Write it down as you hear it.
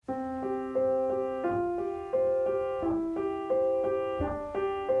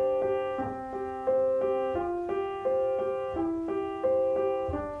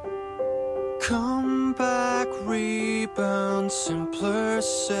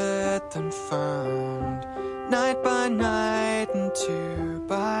let them found, night by night and tear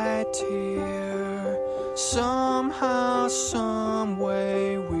by tear. Somehow, some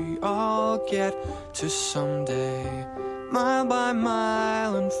way, we all get to someday, mile by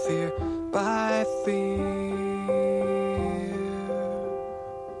mile and fear by fear.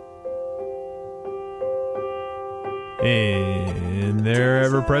 In their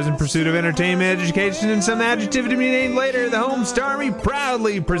ever-present pursuit of entertainment, education, and some adjective to be named later, the Holmes Army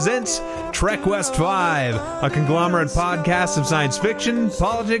proudly presents Trek West 5, a conglomerate podcast of science fiction,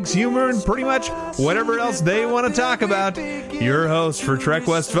 politics, humor, and pretty much whatever else they want to talk about. Your hosts for Trek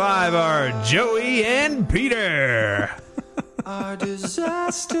West 5 are Joey and Peter. Our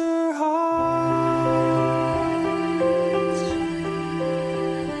disaster hearts.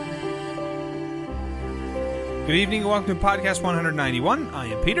 Good evening and welcome to Podcast 191. I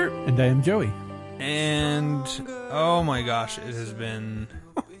am Peter. And I am Joey. And, oh my gosh, it has been...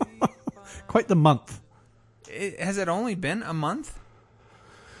 Quite the month. Has it only been a month?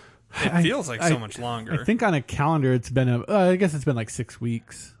 It feels like so much longer. I think on a calendar it's been I guess it's been like 6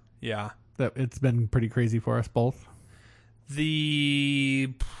 weeks. Yeah. That it's been pretty crazy for us both.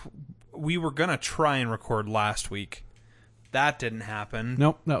 We were going to try and record last week. That didn't happen.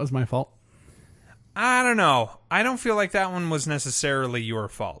 Nope, that was my fault. I don't know. I don't feel like that one was necessarily your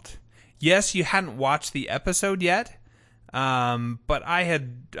fault. Yes, you hadn't watched the episode yet, but I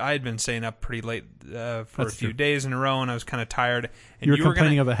had been staying up pretty late for a few days in a row, and I was kind of tired. And you were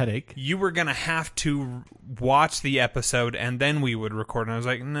complaining of a headache. You were going to have to watch the episode, and then we would record. And I was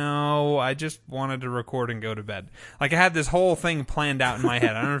like, no, I just wanted to record and go to bed. Like, I had this whole thing planned out in my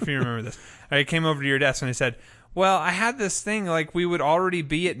head. I don't know if you remember this. I came over to your desk, and I said... Well, I had this thing, like, we would already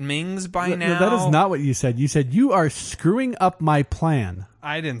be at Ming's by now. That is not what you said. You said, you are screwing up my plan.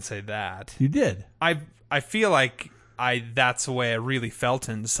 I didn't say that. You did. I feel like that's the way I really felt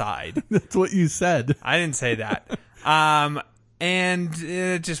inside. That's what you said. I didn't say that. And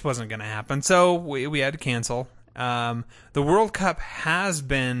it just wasn't going to happen. So we had to cancel. The World Cup has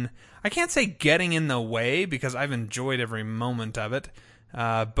been, I can't say getting in the way, because I've enjoyed every moment of it.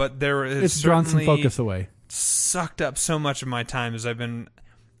 But there is it's drawn some focus away. Sucked up so much of my time as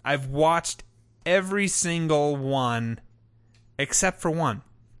I've watched every single one except for one.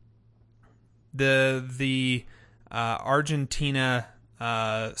 The Argentina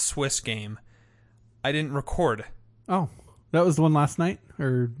Swiss game. I didn't record. Oh, that was the one last night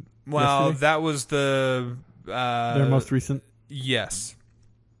or well, yesterday? That was the their most recent. Yes.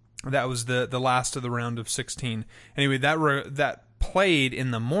 That was the last of the round of 16. Anyway, that played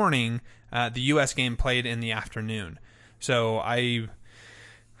in the morning. The U.S. game played in the afternoon. So I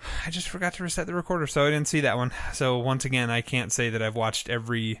just forgot to reset the recorder, so I didn't see that one. So once again, I can't say that I've watched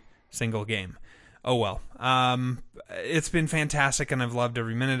every single game. Oh well. It's been fantastic, and I've loved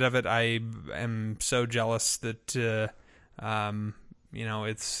every minute of it. I am so jealous that,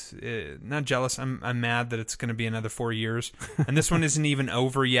 it's not jealous. I'm mad that it's going to be another 4 years. And this one isn't even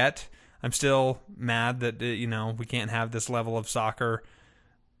over yet. I'm still mad that, we can't have this level of soccer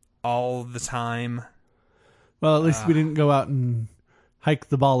all the time. Well, at least we didn't go out and hike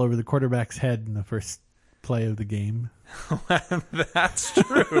the ball over the quarterback's head in the first play of the game. That's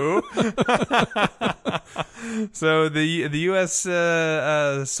true. So the U.S.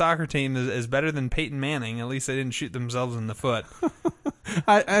 Soccer team is better than Peyton Manning. At least they didn't shoot themselves in the foot.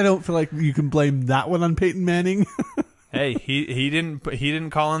 I don't feel like you can blame that one on Peyton Manning. Hey, he didn't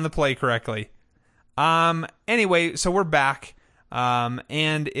call in the play correctly. Anyway, so we're back.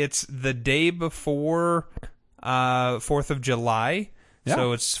 And it's the day before 4th of July. Yeah.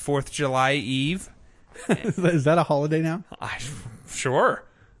 So it's 4th of July Eve. Is that a holiday now? Sure.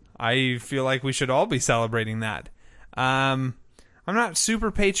 I feel like we should all be celebrating that. I'm not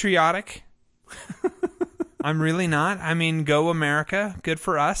super patriotic. I'm really not. I mean, go America. Good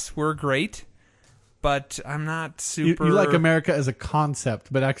for us. We're great. But I'm not super... You like America as a concept,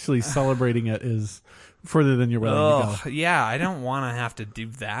 but actually celebrating it is further than you're willing to go. Yeah, I don't want to have to do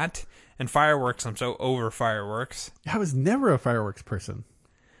that. And fireworks, I'm so over fireworks. I was never a fireworks person.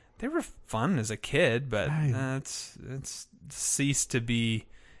 They were fun as a kid, but it's ceased to be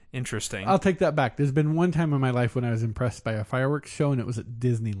interesting. I'll take that back. There's been one time in my life when I was impressed by a fireworks show, and it was at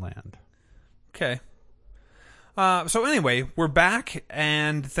Disneyland. Okay. So anyway, we're back,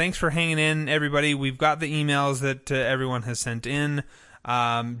 and thanks for hanging in, everybody. We've got the emails that everyone has sent in.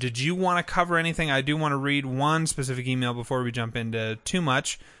 Did you want to cover anything? I do want to read one specific email before we jump into too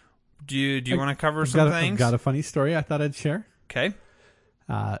much. Do you want to cover some things? I've got a funny story I thought I'd share. Okay.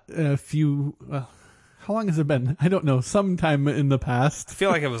 A few... how long has it been? I don't know. Sometime in the past. I feel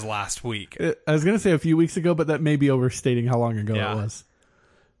like it was last week. I was going to say a few weeks ago, but that may be overstating how long ago it was.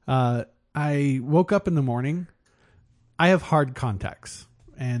 I woke up in the morning. I have hard contacts,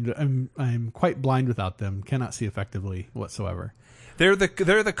 and I'm quite blind without them. Cannot see effectively whatsoever. They're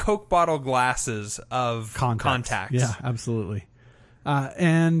the Coke bottle glasses of contacts. Yeah, absolutely.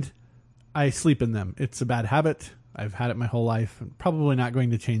 And I sleep in them. It's a bad habit. I've had it my whole life. Probably not going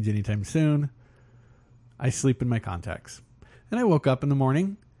to change anytime soon. I sleep in my contacts. And I woke up in the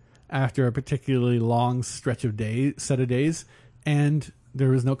morning after a particularly long stretch of set of days, and there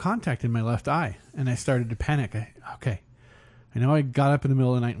was no contact in my left eye. And I started to panic. I know I got up in the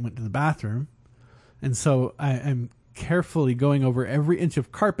middle of the night and went to the bathroom. And so I'm carefully going over every inch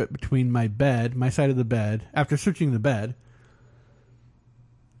of carpet between my side of the bed. After searching the bed,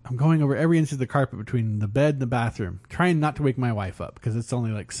 I'm going over every inch of the carpet between the bed and the bathroom, trying not to wake my wife up because it's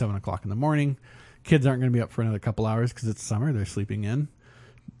only like 7 o'clock in the morning. Kids aren't going to be up for another couple hours because it's summer. They're sleeping in.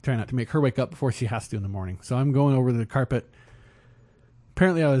 Trying not to make her wake up before she has to in the morning. So I'm going over the carpet.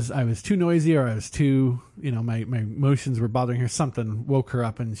 Apparently I was too noisy, or I was too, my emotions were bothering her. Something woke her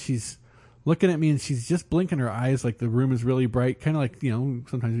up, and she's looking at me, and she's just blinking her eyes like the room is really bright. Kind of like,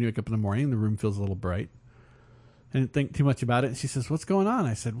 sometimes when you wake up in the morning, the room feels a little bright. I didn't think too much about it. And she says, "What's going on?"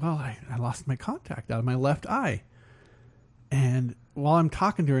 I said, "Well, I lost my contact out of my left eye." And while I'm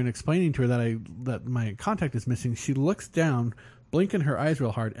talking to her and explaining to her that my contact is missing, she looks down, blinking her eyes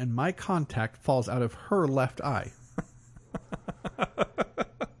real hard, and my contact falls out of her left eye.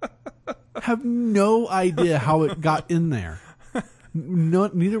 Have no idea how it got in there.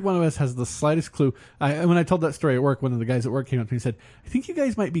 Neither one of us has the slightest clue. When I told that story at work, one of the guys at work came up to me and said, "I think you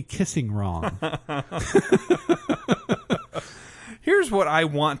guys might be kissing wrong." Here's what I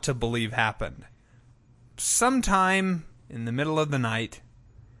want to believe happened. Sometime in the middle of the night,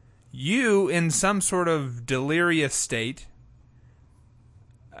 you, in some sort of delirious state,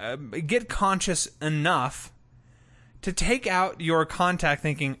 get conscious enough to take out your contact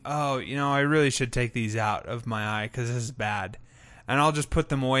thinking, "Oh, I really should take these out of my eye because this is bad. And I'll just put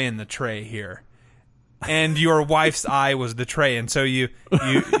them away in the tray here." And your wife's eye was the tray. And so you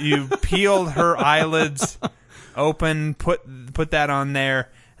peeled her eyelids open, put that on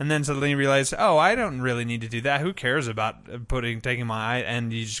there, and then suddenly realized, "Oh, I don't really need to do that. Who cares about taking my eye?"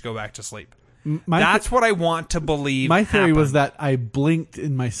 And you just go back to sleep. That's what I want to believe. My theory happened. was that I blinked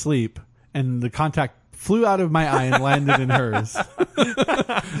in my sleep, and the contact flew out of my eye and landed in hers.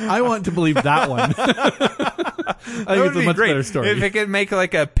 I want to believe that one. I think it's a much better story. If it could make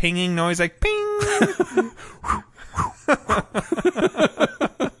like a pinging noise, like ping.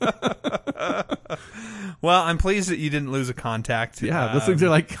 Well, I'm pleased that you didn't lose a contact. Yeah, those things are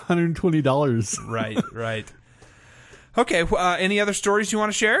like $120. Right. Okay, any other stories you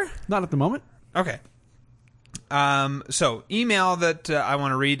want to share? Not at the moment. Okay. So, email that I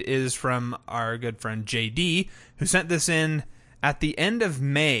want to read is from our good friend JD, who sent this in at the end of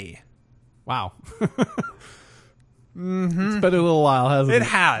May. Wow. It's been a little while, hasn't it? It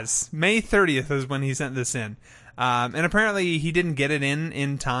has. May 30th is when he sent this in. And apparently he didn't get it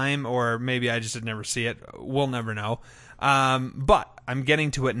in time, or maybe I just did never see it. We'll never know. But I'm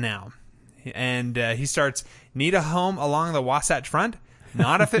getting to it now. And he starts, "Need a home along the Wasatch Front?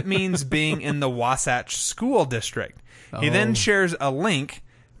 Not if it means being in the Wasatch School District." He then shares a link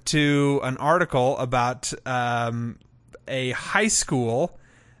to an article about a high school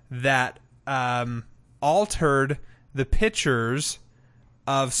that altered the pictures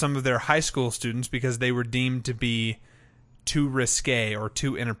of some of their high school students because they were deemed to be too risque or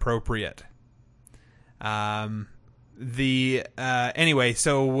too inappropriate. Anyway,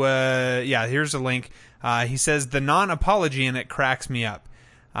 so here's a link. He says the non-apology in it cracks me up.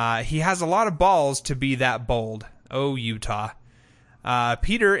 He has a lot of balls to be that bold. Oh, Utah.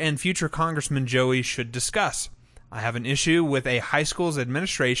 Peter and future Congressman Joey should discuss. I have an issue with a high school's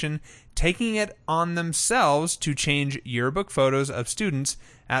administration taking it on themselves to change yearbook photos of students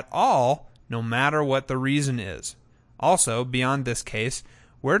at all, no matter what the reason is. Also, beyond this case,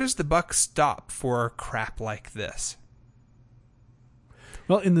 where does the buck stop for crap like this?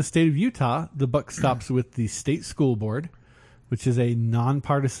 Well, in the state of Utah, the buck stops with the state school board, which is a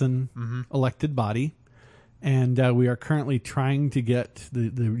nonpartisan elected body. And we are currently trying to get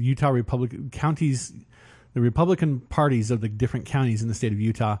the Utah Republican counties, the Republican parties of the different counties in the state of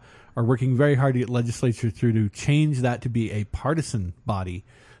Utah are working very hard to get legislature through to change that to be a partisan body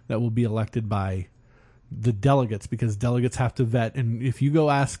that will be elected by the delegates, because delegates have to vet. And if you go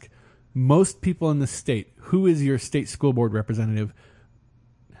ask most people in the state, who is your state school board representative,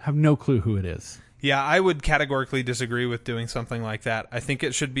 have no clue who it is. Yeah, I would categorically disagree with doing something like that. I think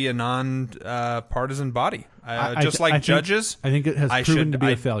it should be a non-partisan body, judges. I think it has proven to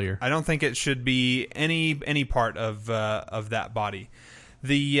be a failure. I don't think it should be any part of that body.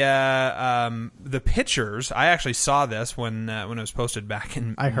 The pictures. I actually saw this when it was posted back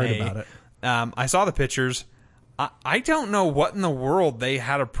in I heard May. about it. I saw the pictures. I don't know what in the world they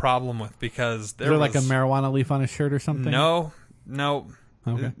had a problem with, because Is there like a marijuana leaf on his shirt or something? No.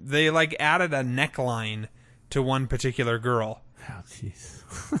 Okay. They like added a neckline to one particular girl. Oh,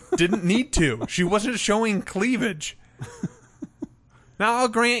 jeez. Didn't need to. She wasn't showing cleavage. Now, I'll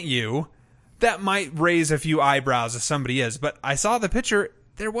grant you, that might raise a few eyebrows if somebody is, but I saw the picture,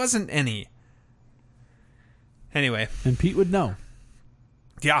 there wasn't any. Anyway. And Pete would know.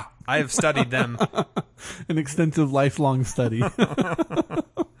 Yeah, I have studied them. An extensive lifelong study.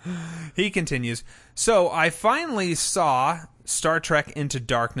 He continues, so I finally saw Star Trek Into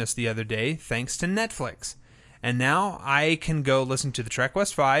Darkness the other day, thanks to Netflix. And now I can go listen to the Trek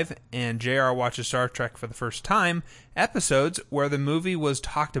West 5 and JR Watches Star Trek for the first time episodes where the movie was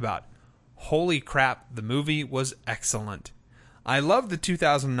talked about. Holy crap, the movie was excellent. I love the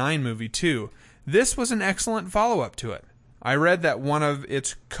 2009 movie too. This was an excellent follow-up to it. I read that one of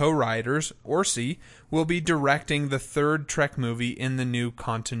its co-writers, Orsi, will be directing the third Trek movie in the new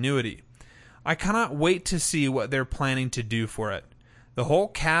continuity. I cannot wait to see what they're planning to do for it. The whole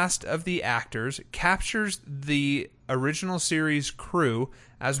cast of the actors captures the original series crew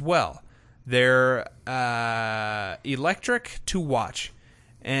as well. They're electric to watch,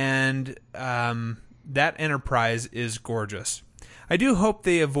 and that Enterprise is gorgeous. I do hope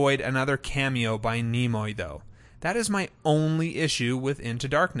they avoid another cameo by Nimoy, though. That is my only issue with Into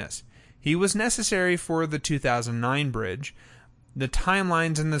Darkness. He was necessary for the 2009 bridge, the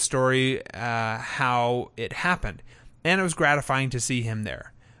timelines in the story, how it happened, and it was gratifying to see him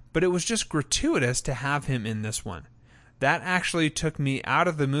there. But it was just gratuitous to have him in this one. That actually took me out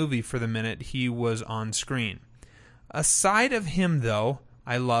of the movie for the minute he was on screen. Aside of him, though,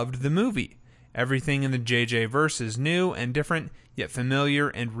 I loved the movie. Everything in the JJ verse is new and different, yet familiar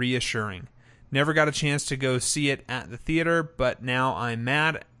and reassuring. Never got a chance to go see it at the theater, but now I'm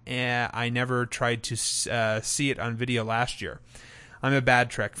mad. I never tried to see it on video last year. I'm a bad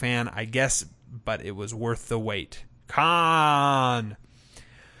Trek fan, I guess, but it was worth the wait. Con!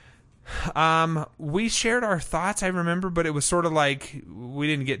 We shared our thoughts, I remember, but it was sort of like we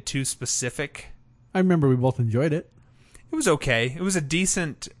didn't get too specific. I remember we both enjoyed it. It was okay. It was a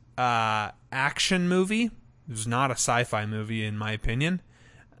decent action movie. It was not a sci-fi movie, in my opinion.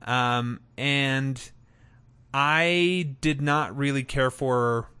 And I did not really care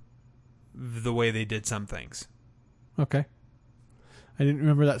for the way they did some things. Okay. I didn't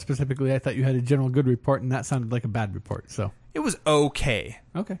remember that specifically. I thought you had a general good report, and that sounded like a bad report. So it was okay.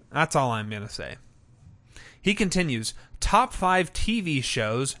 Okay. That's all I'm going to say. He continues, top 5 TV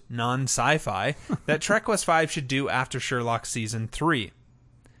shows, non-sci-fi, that Trek West 5 should do after Sherlock Season 3.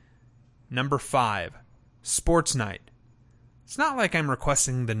 Number 5, Sports Night. It's not like I'm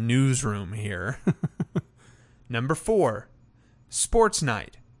requesting the newsroom here. Number 4, Sports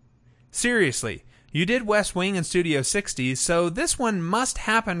Night. Seriously, you did West Wing and Studio 60, so this one must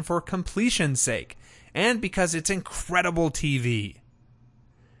happen for completion's sake, and because it's incredible TV.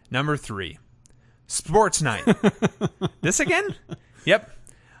 Number 3, Sports Night. This again? Yep.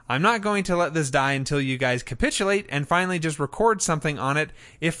 I'm not going to let this die until you guys capitulate and finally just record something on it,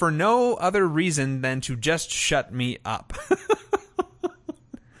 if for no other reason than to just shut me up.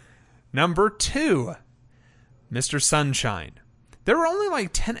 Number 2, Mr. Sunshine. There were only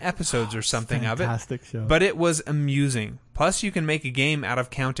like 10 episodes or something of it. Fantastic show. But it was amusing. Plus, you can make a game out of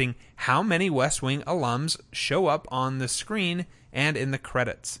counting how many West Wing alums show up on the screen and in the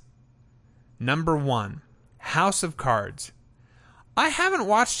credits. Number 1, House of Cards. I haven't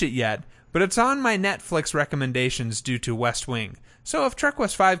watched it yet, but it's on my Netflix recommendations due to West Wing. So if Trek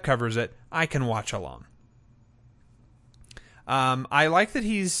West 5 covers it, I can watch along. I like that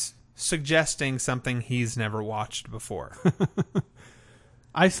he's suggesting something he's never watched before.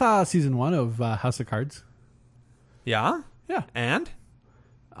 I saw season 1 of House of Cards. Yeah? Yeah. And?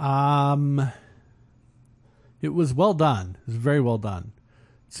 It was well done. It was very well done.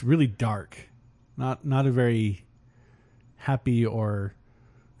 It's really dark. Not a very happy or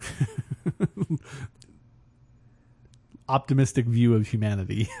optimistic view of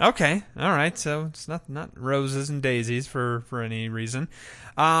humanity. Okay. All right. So it's not roses and daisies for any reason.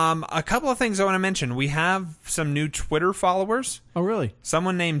 A couple of things I want to mention. We have some new Twitter followers. Oh, really?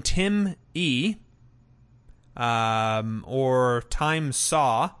 Someone named Tim E. Or Time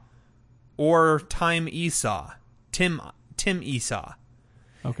Saw. Or Time Esau. Tim Esau.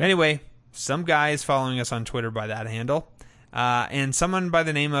 Okay. Anyway, some guy is following us on Twitter by that handle. And someone by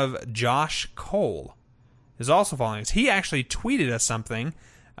the name of Josh Cole is also following us. He actually tweeted us something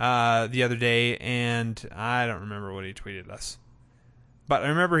the other day, and I don't remember what he tweeted us. But I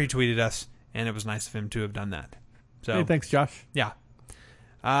remember he tweeted us, and it was nice of him to have done that. So Hey, thanks, Josh. yeah.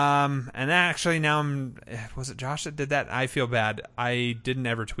 And actually now was it Josh that did that? I feel bad. I didn't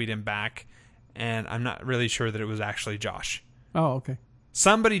ever tweet him back, and I'm not really sure that it was actually Josh. Oh, okay.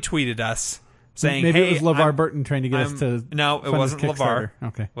 Somebody tweeted us saying, Maybe hey, it was LeVar Burton trying to get us to No, it fund wasn't his LeVar. Kickstarter.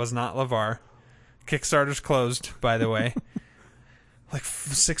 Okay. It was not LeVar. Kickstarter's closed, by the way. Like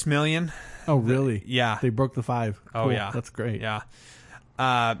 6 million. Oh, really? Yeah. They broke the 5. Oh, Cool. yeah. That's great. Yeah.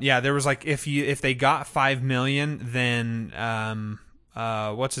 There was like, if they got 5 million, then,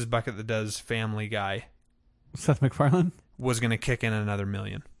 what's his bucket that does Family Guy? Seth MacFarlane? Was going to kick in another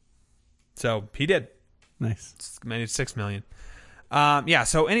million. So he did. Nice. Made it 6 million.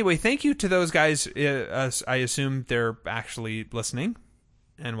 So anyway, thank you to those guys. I assume they're actually listening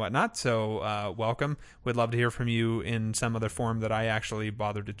and whatnot. So welcome. We'd love to hear from you in some other form that I actually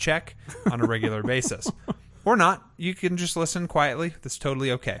bother to check on a regular basis. Or not. You can just listen quietly. That's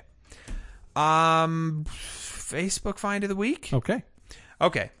totally okay. Facebook find of the week?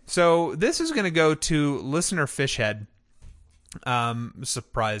 Okay. So this is going to go to listener Fishhead.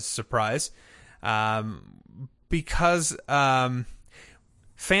 Surprise, surprise. Because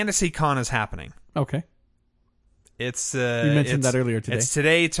FantasyCon is happening. Okay. It's you mentioned that earlier today. It's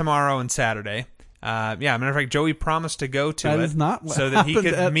today, tomorrow, and Saturday. Matter of fact, Joey promised to go to That it is not what so that he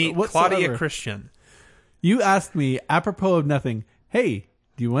happened could meet whatsoever. Claudia Christian. You asked me, apropos of nothing, hey,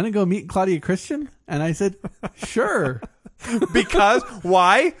 do you want to go meet Claudia Christian? And I said, sure. Because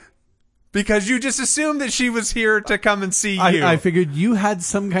why? Because you just assumed that she was here to come and see you. I figured you had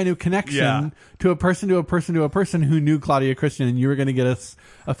some kind of connection Yeah. to a person who knew Claudia Christian, and you were going to get us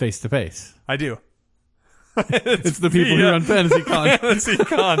a face-to-face. I do. It's the people who run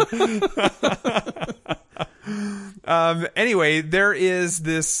FantasyCon. Anyway, there is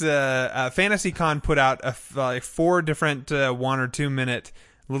this FantasyCon put out like 4 different 1 or 2 minute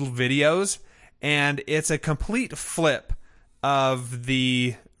little videos, and it's a complete flip of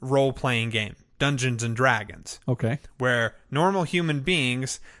the role-playing game Dungeons and Dragons, Okay. where normal human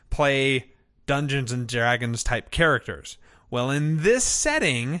beings play Dungeons and Dragons type characters. Well, in this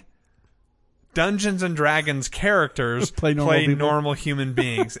setting, Dungeons and Dragons characters Play normal people. human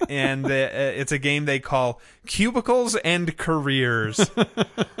beings, and it's a game they call Cubicles and Careers.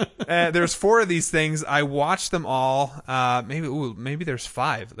 There's 4 of these things. I watched them all. Maybe there's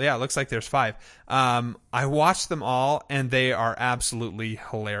 5. Yeah, it looks like there's 5. I watched them all, and they are absolutely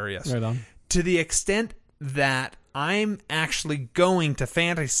hilarious. Right on. To the extent that I'm actually going to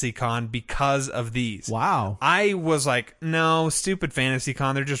FantasyCon because of these. Wow. I was like, no, stupid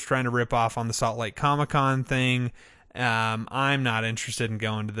FantasyCon. They're just trying to rip off on the Salt Lake Comic-Con thing. I'm not interested in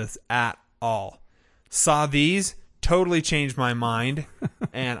going to this at all. Saw these, totally changed my mind,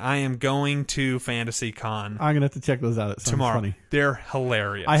 and I am going to FantasyCon I'm going to have to check those out. It sounds tomorrow. funny. They're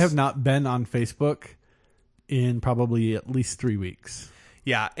hilarious. I have not been on Facebook in probably at least 3 weeks.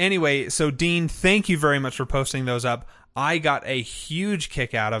 Yeah. Anyway, so Dean, thank you very much for posting those up. I got a huge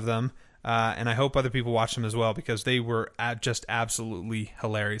kick out of them, and I hope other people watch them as well because they were just absolutely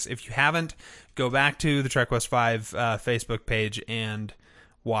hilarious. If you haven't, go back to the Trek West 5 Facebook page and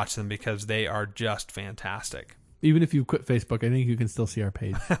watch them because they are just fantastic. Even if you quit Facebook, I think you can still see our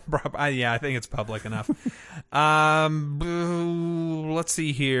page. Yeah, I think it's public enough. Let's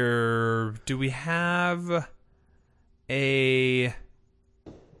see here. Do we have a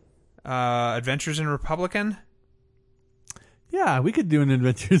Adventures in Republican? Yeah, we could do an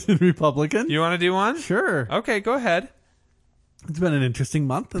Adventures in Republican. You want to do one? Sure. Okay, go ahead. It's been an interesting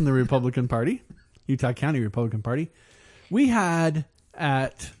month in the Republican Party, Utah County Republican Party. We had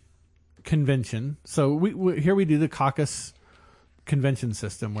at convention, so here we do the caucus convention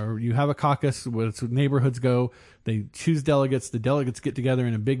system where you have a caucus where neighborhoods go, they choose delegates, the delegates get together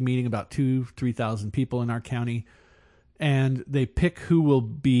in a big meeting, about 2,000-3,000 people in our county, and they pick who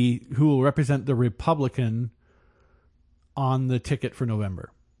will represent the Republican on the ticket for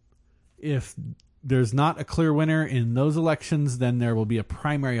November. If there's not a clear winner in those elections, then there will be a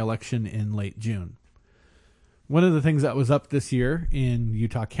primary election in late June. One of the things that was up this year in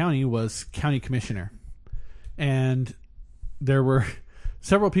Utah County was county commissioner. And there were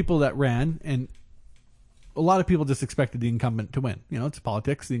several people that ran, and a lot of people just expected the incumbent to win. You know, it's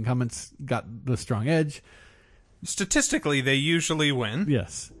politics. The incumbent's got the strong edge. Statistically, they usually win.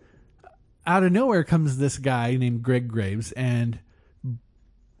 Yes. Out of nowhere comes this guy named Greg Graves and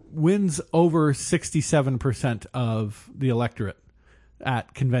wins over 67% of the electorate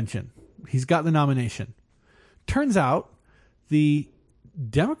at convention. He's got the nomination. Turns out the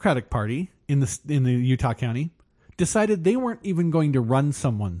Democratic Party in the Utah County decided they weren't even going to run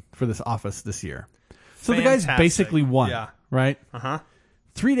someone for this office this year. So the guy's Fantastic. basically won, Yeah. right? Uh-huh.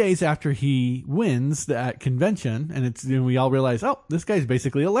 3 days after he wins that convention, and we all realize, oh, this guy's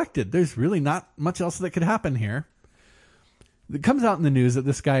basically elected. There's really not much else that could happen here. It comes out in the news that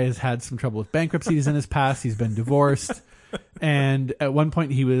this guy has had some trouble with bankruptcies in his past. He's been divorced. And at one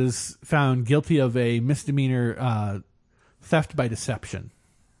point he was found guilty of a misdemeanor theft by deception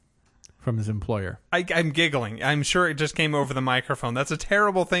from his employer. I'm giggling. I'm sure it just came over the microphone. That's a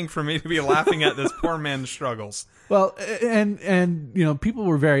terrible thing for me to be laughing at, this poor man's struggles. Well, and people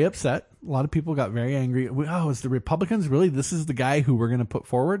were very upset. A lot of people got very angry. Oh, is the Republicans really? This is the guy who we're going to put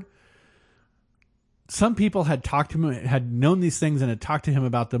forward? Some people had talked to him, had known these things, and had talked to him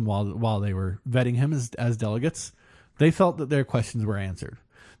about them while they were vetting him as delegates. They felt that their questions were answered.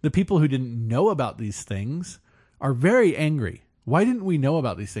 The people who didn't know about these things are very angry. Why didn't we know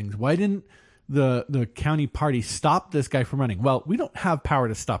about these things? Why didn't the county party stop this guy from running? Well, we don't have power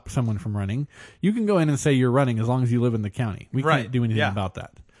to stop someone from running. You can go in and say you're running as long as you live in the county. We can't do anything about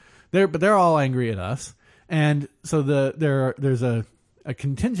that. But they're all angry at us. And so there's a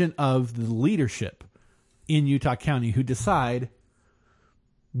contingent of the leadership in Utah County who decide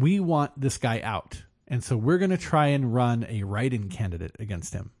we want this guy out. And so we're going to try and run a write-in candidate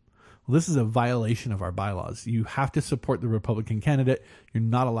against him. Well, this is a violation of our bylaws. You have to support the Republican candidate. You're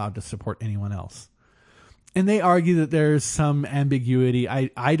not allowed to support anyone else. And they argue that there's some ambiguity.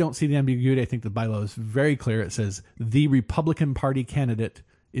 I don't see the ambiguity. I think the bylaw is very clear. It says the Republican Party candidate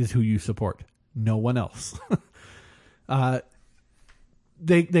is who you support, no one else.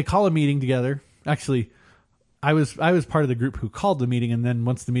 They call a meeting together. Actually, I was part of the group who called the meeting, and then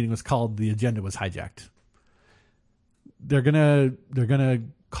once the meeting was called, the agenda was hijacked. They're gonna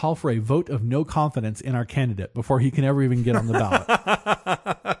call for a vote of no confidence in our candidate before he can ever even get on the ballot.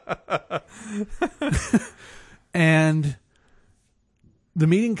 And the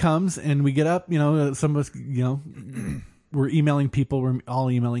meeting comes, and we get up. Some of us, we're emailing people. We're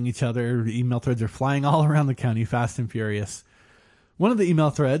all emailing each other. Email threads are flying all around the county, fast and furious. One of the email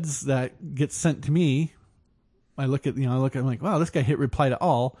threads that gets sent to me, I look at, I'm like, wow, this guy hit reply to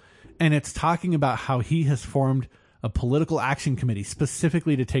all, and it's talking about how he has formed a political action committee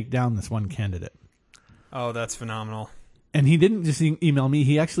specifically to take down this one candidate. Oh, that's phenomenal. And he didn't just email me;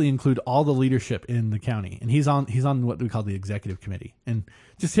 he actually included all the leadership in the county, and he's on what we call the executive committee, and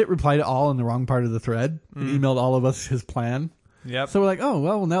just hit reply to all in the wrong part of the thread. And emailed all of us his plan. Yep. So we're like, oh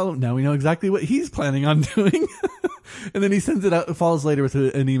well, now we know exactly what he's planning on doing. And then he sends it out, follows later with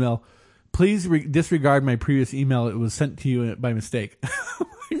an email. Please disregard my previous email. It was sent to you by mistake.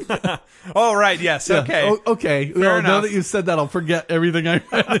 Oh, right. Yes. Yeah. Okay. Okay. Fair enough. Now that you said that, I'll forget everything I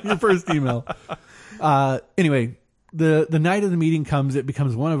read in your first email. Anyway, the night of the meeting comes. It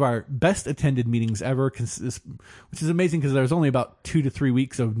becomes one of our best attended meetings ever, which is amazing because there's only about 2 to 3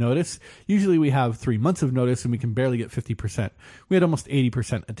 weeks of notice. Usually we have 3 months of notice, and we can barely get 50%. We had almost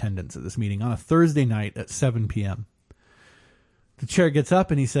 80% attendance at this meeting on a Thursday night at 7 p.m. The chair gets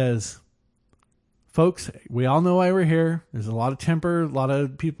up and he says, folks, we all know why we're here. There's a lot of temper, a lot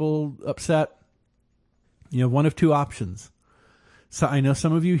of people upset. You have one of two options. So I know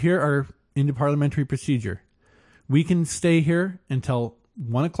some of you here are into parliamentary procedure. We can stay here until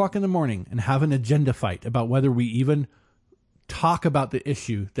 1 o'clock in the morning and have an agenda fight about whether we even talk about the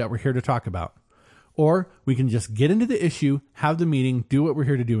issue that we're here to talk about. Or we can just get into the issue, have the meeting, do what we're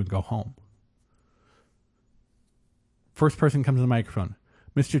here to do, and go home. First person comes to the microphone.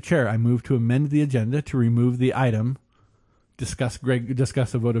 Mr. Chair, I move to amend the agenda to remove the item, discuss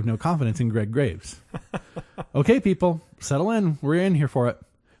a vote of no confidence in Greg Graves. Okay, people, settle in. We're in here for it.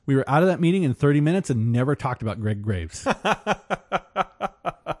 We were out of that meeting in 30 minutes and never talked about Greg Graves.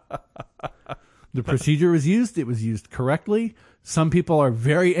 The procedure was used. It was used correctly. Some people are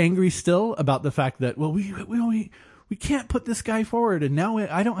very angry still about the fact that, well, we can't put this guy forward, and now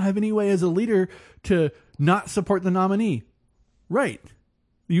I don't have any way as a leader to not support the nominee. Right.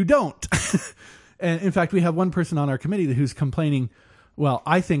 You don't. And in fact, we have one person on our committee who's complaining, well,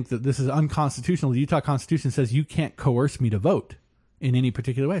 I think that this is unconstitutional. The Utah Constitution says you can't coerce me to vote in any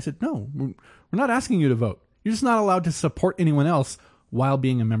particular way. I said, no, we're not asking you to vote. You're just not allowed to support anyone else while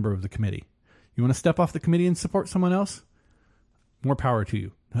being a member of the committee. You want to step off the committee and support someone else? More power to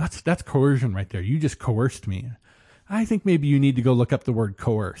you. That's coercion right there. You just coerced me. I think maybe you need to go look up the word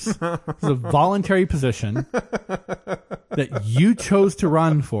coerce. It's a voluntary position that you chose to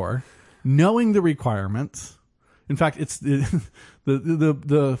run for, knowing the requirements. In fact, it's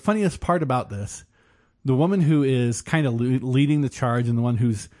the funniest part about this. The woman who is kind of leading the charge and the one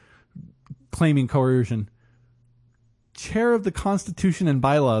who's claiming coercion, chair of the Constitution and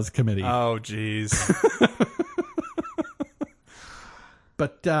Bylaws Committee. Oh, geez.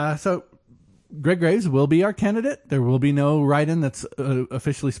 But so Greg Graves will be our candidate. There will be no write-in that's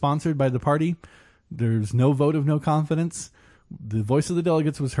officially sponsored by the party. There's no vote of no confidence. The voice of the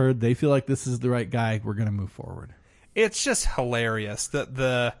delegates was heard. They feel like this is the right guy. We're going to move forward. It's just hilarious that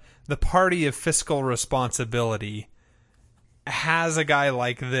the party of fiscal responsibility has a guy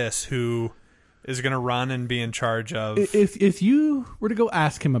like this who is going to run and be in charge of. If you were to go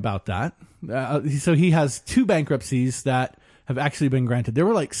ask him about that, so he has 2 bankruptcies that have actually been granted. There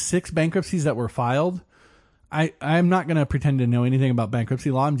were like 6 bankruptcies that were filed. I'm not going to pretend to know anything about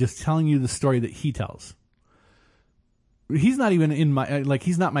bankruptcy law. I'm just telling you the story that he tells. He's not even in my,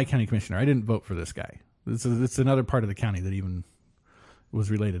 he's not my county commissioner. I didn't vote for this guy. It's another part of the county that even was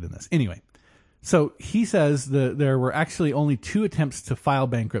related in this. Anyway, so he says that there were actually only 2 attempts to file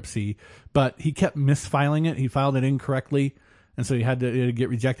bankruptcy, but he kept misfiling it. He filed it incorrectly, and so he had to get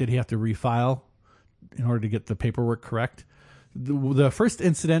rejected. He had to refile in order to get the paperwork correct. The first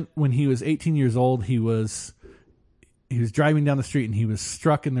incident, when he was 18 years old, he was driving down the street and he was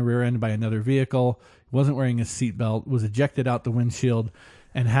struck in the rear end by another vehicle. He wasn't wearing his seatbelt, was ejected out the windshield,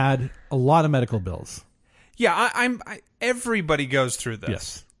 and had a lot of medical bills. Yeah, everybody goes through this.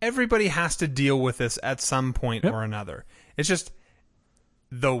 Yes. Everybody has to deal with this at some point or another. It's just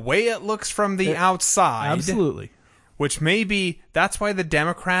the way it looks from the outside. Absolutely. Which maybe that's why the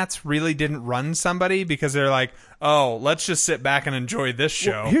Democrats really didn't run somebody, because they're like, oh, let's just sit back and enjoy this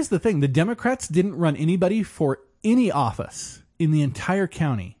show. Well, here's the thing. The Democrats didn't run anybody for any office in the entire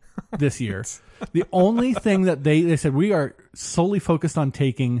county this year. The only thing that they said, we are solely focused on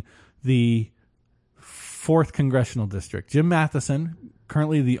taking the 4th congressional district. Jim Matheson,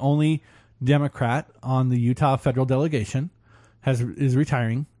 currently the only Democrat on the Utah federal delegation, is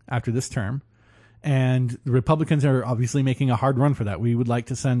retiring after this term. And the Republicans are obviously making a hard run for that. We would like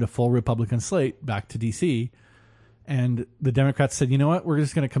to send a full Republican slate back to D.C. And the Democrats said, you know what? We're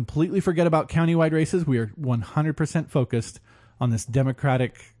just going to completely forget about countywide races. We are 100% focused on this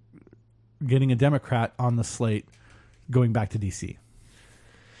getting a Democrat on the slate going back to D.C.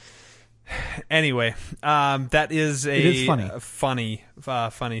 Anyway, that is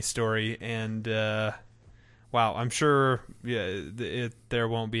funny story. And, wow, I'm sure there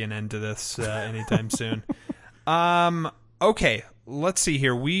won't be an end to this anytime soon. Okay, let's see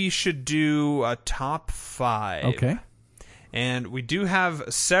here. We should do a top 5. Okay. And we do have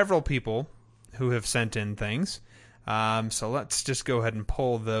several people who have sent in things. So let's just go ahead and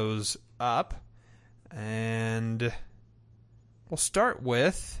pull those up. And we'll start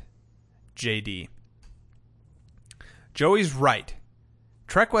with JD. Joey's right.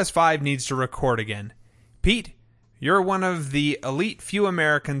 Trek West 5 needs to record again. Pete, you're one of the elite few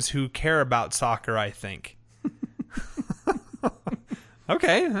Americans who care about soccer, I think.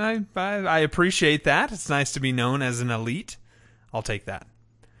 Okay, I appreciate that. It's nice to be known as an elite. I'll take that.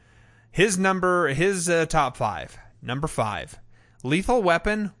 His top 5. Number 5. Lethal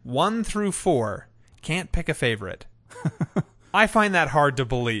Weapon 1 through 4. Can't pick a favorite. I find that hard to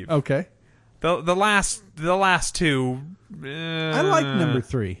believe. Okay. The last 2. I like number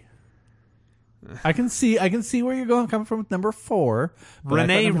 3. I can see where you're coming from with number 4.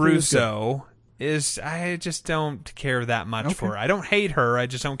 Renee Russo is, I just don't care that much for her. I don't hate her. I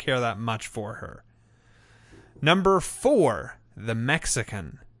just don't care that much for her. Number 4, The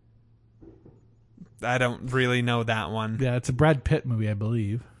Mexican. I don't really know that one. Yeah, it's a Brad Pitt movie, I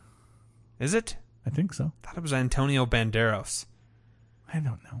believe. Is it? I think so. I thought it was Antonio Banderas. I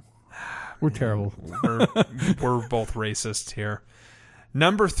don't know. We're terrible. We're both racist here.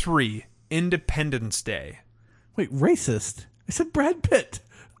 Number 3, Independence Day. Wait, racist? I said Brad Pitt.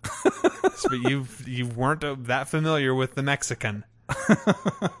 But you weren't that familiar with The Mexican.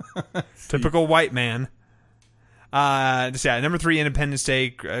 Typical white man. Number 3, Independence Day.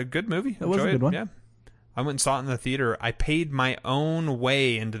 Good movie. That was a good one. Yeah. I went and saw it in the theater. I paid my own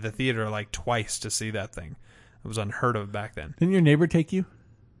way into the theater like twice to see that thing. It was unheard of back then. Didn't your neighbor take you?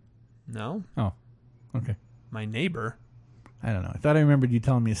 No. Oh, okay. My neighbor? I don't know. I thought I remembered you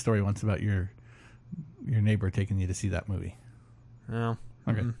telling me a story once about your neighbor taking you to see that movie. No.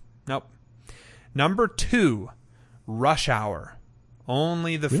 Okay. Nope. Number 2, Rush Hour.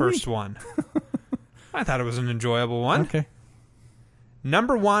 Only the first one. I thought it was an enjoyable one. Okay.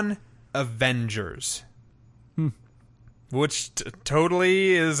 Number 1, Avengers. Which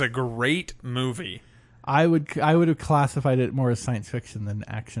totally is a great movie. I would have classified it more as science fiction than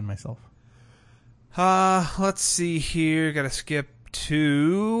action myself. Let's see here. Got to skip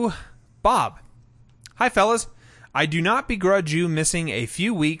to Bob. Hi, fellas. I do not begrudge you missing a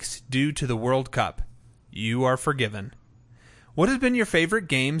few weeks due to the World Cup. You are forgiven. What has been your favorite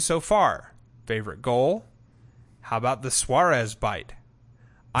game so far? Favorite goal? How about the Suarez bite?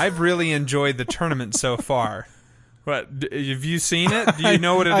 I've really enjoyed the tournament so far. What, have you seen it? Do you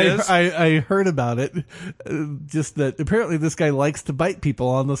know what it is? I heard about it. Just that apparently this guy likes to bite people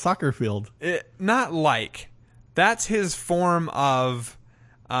on the soccer field. Not like. That's his form of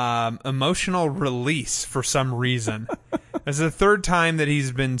emotional release for some reason. It's the third time that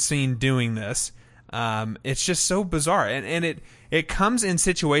he's been seen doing this. It's just so bizarre. And it comes in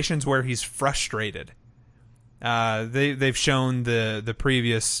situations where he's frustrated. They've shown the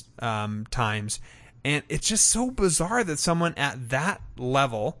previous times. And it's just so bizarre that someone at that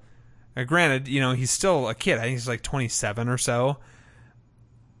level, granted, he's still a kid. I think he's like 27 or so.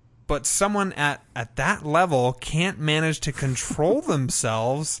 But someone at that level can't manage to control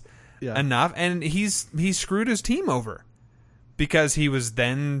themselves enough. And he screwed his team over because he was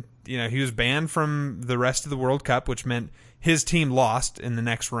then, he was banned from the rest of the World Cup, which meant his team lost in the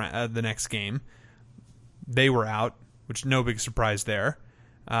next game. They were out, which no big surprise there.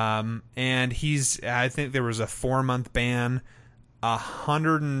 And I think there was a 4-month ban,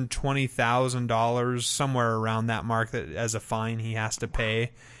 $120,000, somewhere around that mark, that as a fine he has to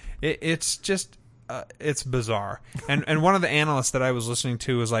pay. It's just, it's bizarre. And one of the analysts that I was listening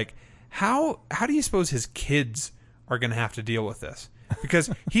to was like, how do you suppose his kids are going to have to deal with this? Because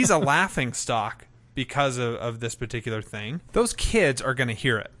he's a laughing stock because of this particular thing. Those kids are going to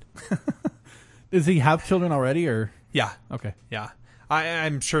hear it. Does he have children already, or? Yeah. Okay. Yeah.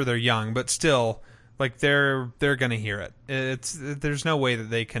 I'm sure they're young, but still, like they're going to hear it. There's no way that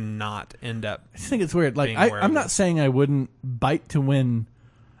they cannot end up. I just think it's weird. Like I'm not saying I wouldn't bite to win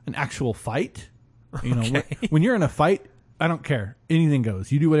an actual fight. Okay. When you're in a fight, I don't care. Anything goes.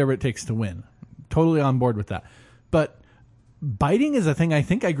 You do whatever it takes to win. Totally on board with that. But biting is a thing. I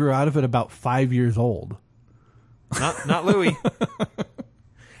think I grew out of it about 5 years old. Not Louis.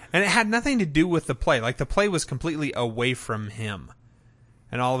 And it had nothing to do with the play. Like the play was completely away from him.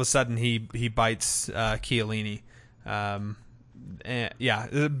 And all of a sudden, he bites Chiellini.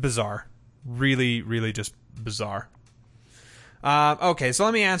 Bizarre. Really, really just bizarre. Okay, so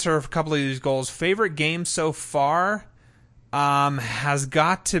let me answer a couple of these goals. Favorite game so far has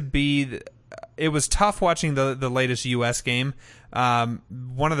got to be... It was tough watching the latest U.S. game.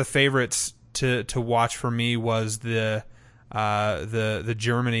 One of the favorites to watch for me was the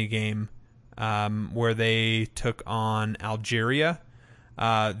Germany game where they took on Algeria.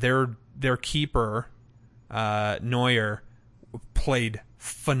 Their keeper Neuer played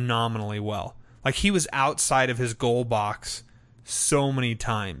phenomenally well. Like he was outside of his goal box so many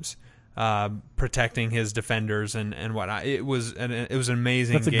times, protecting his defenders and whatnot. It was an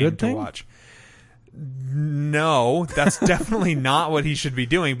amazing game to watch. No, that's definitely not what he should be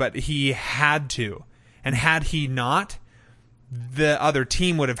doing, but he had to. And had he not, the other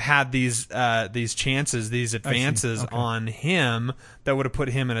team would have had these chances, these advances on him that would have put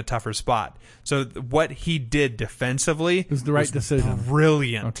him in a tougher spot. So what he did defensively was the right decision.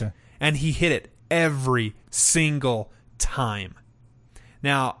 Brilliant. Okay. And he hit it every single time.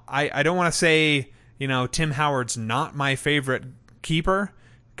 Now, I don't want to say, Tim Howard's not my favorite keeper,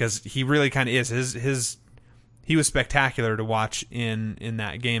 because he really kind of is. He was spectacular to watch in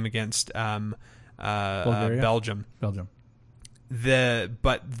that game against Belgium. What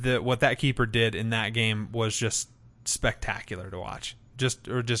that keeper did in that game was just spectacular to watch. Just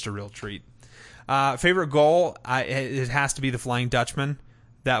a real treat. Favorite goal, it has to be the Flying Dutchman.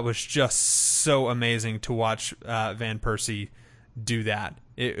 That was just so amazing to watch Van Persie do that.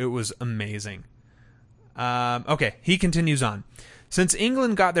 It was amazing. Okay, he continues on. Since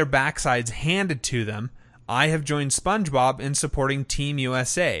England got their backsides handed to them, I have joined SpongeBob in supporting Team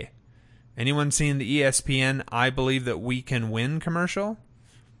USA. Anyone seen the ESPN I Believe That We Can Win commercial?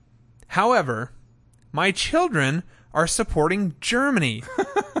 However, my children are supporting Germany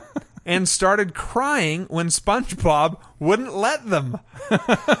and started crying when SpongeBob wouldn't let them.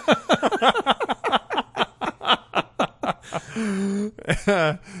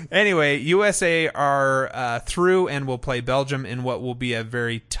 Anyway, USA are through and will play Belgium in what will be a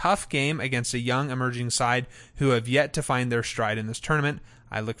very tough game against a young emerging side who have yet to find their stride in this tournament.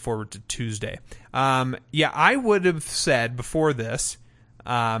 I look forward to Tuesday. I would have said before this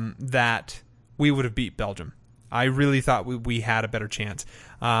that we would have beat Belgium. I really thought we had a better chance.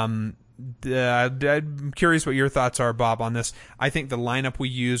 I'm curious what your thoughts are, Bob, on this. I think the lineup we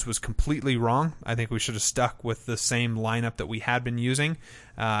used was completely wrong. I think we should have stuck with the same lineup that we had been using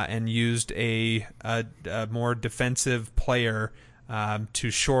and used a more defensive player to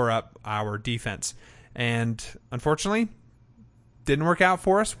shore up our defense. And unfortunately, didn't work out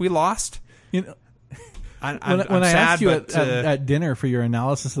for us. We lost. When I asked you at dinner for your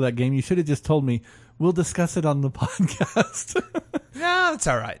analysis of that game, you should have just told me, We'll discuss it on the podcast. No, that's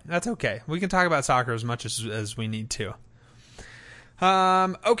all right. That's okay. We can talk about soccer as much as we need to.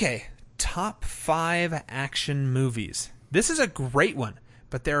 Okay. Top 5 action movies. This is a great one,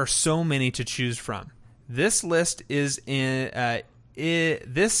 but there are so many to choose from. This list is in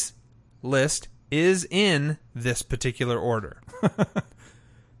this particular order.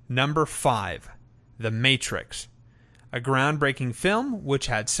 Number 5, The Matrix. A groundbreaking film which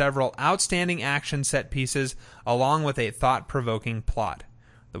had several outstanding action set pieces along with a thought-provoking plot.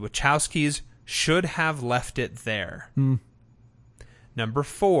 The Wachowskis should have left it there. Number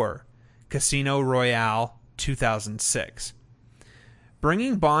 4, Casino Royale, 2006.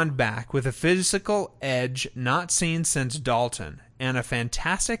 Bringing Bond back with a physical edge not seen since Dalton, and a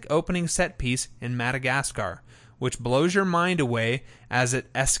fantastic opening set piece in Madagascar, which blows your mind away as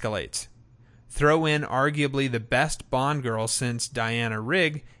it escalates. Throw in arguably the best Bond girl since Diana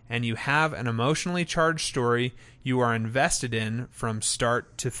Rigg, and you have an emotionally charged story you are invested in from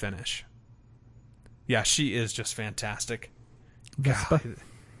start to finish. Yeah, she is just fantastic. Vespa. God.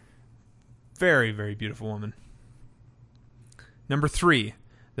 Very, very beautiful woman. Number 3,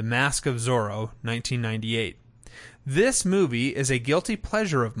 The Mask of Zorro, 1998. This movie is a guilty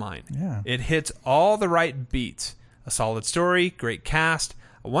pleasure of mine. Yeah. It hits all the right beats. A solid story, great cast,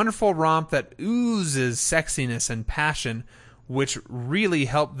 a wonderful romp that oozes sexiness and passion, which really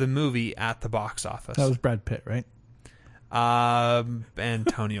helped the movie at the box office. That was Brad Pitt, right?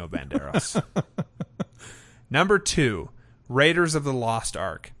 Antonio Banderas. Number 2, Raiders of the Lost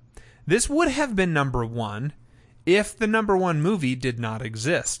Ark. This would have been number 1 if the number 1 movie did not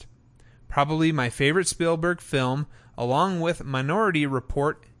exist. Probably my favorite Spielberg film, along with Minority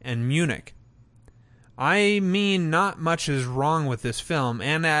Report and Munich. I mean, not much is wrong with this film,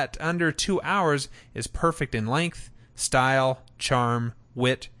 and at under 2 hours is perfect in length, style, charm,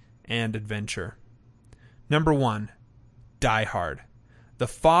 wit, and adventure. Number 1, Die Hard. The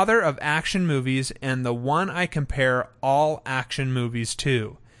father of action movies and the one I compare all action movies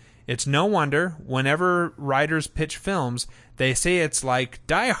to. It's no wonder, whenever writers pitch films, they say it's like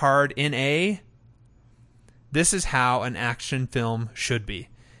Die Hard in a... This is how an action film should be.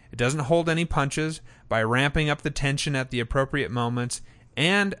 It doesn't hold any punches by ramping up the tension at the appropriate moments,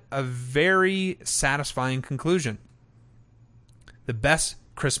 and a very satisfying conclusion. The best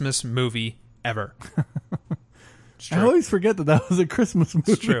Christmas movie ever. I always forget that was a Christmas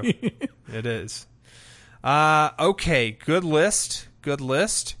movie. It's true. It is. Okay, good list. Good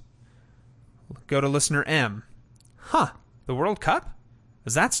list. Go to listener M. The World Cup?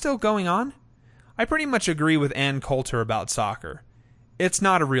 Is that still going on? I pretty much agree with Ann Coulter about soccer. It's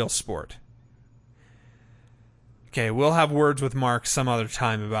not a real sport. Okay, we'll have words with Mark some other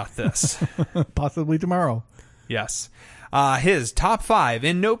time about this. Possibly tomorrow. Yes. His top 5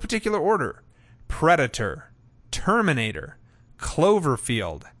 in no particular order. Predator, Terminator,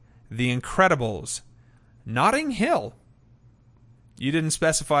 Cloverfield, The Incredibles, Notting Hill. You didn't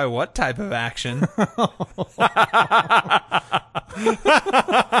specify what type of action.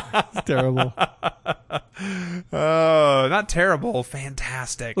 It's terrible. Oh, not terrible.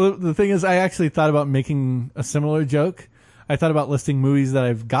 Fantastic. Well, the thing is, I actually thought about making a similar joke. I thought about listing movies that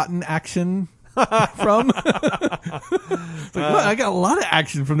I've gotten action from. It's like, what? I got a lot of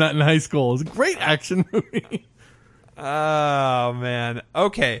action from that in high school. It's a great action movie. Oh, man.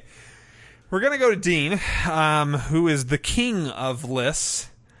 Okay. We're going to go to Dean, who is the king of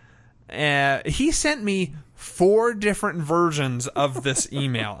lists. He sent me 4 different versions of this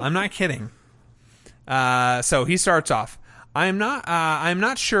email. I'm not kidding. So he starts off. I'm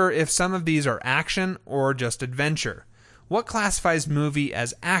not sure if some of these are action or just adventure. What classifies movie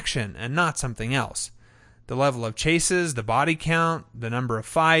as action and not something else? The level of chases, the body count, the number of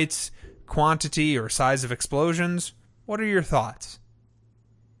fights, quantity or size of explosions. What are your thoughts?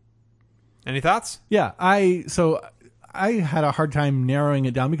 Any thoughts? Yeah, I had a hard time narrowing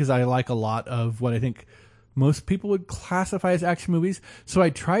it down because I like a lot of what I think most people would classify as action movies. So I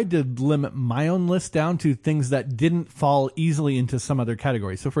tried to limit my own list down to things that didn't fall easily into some other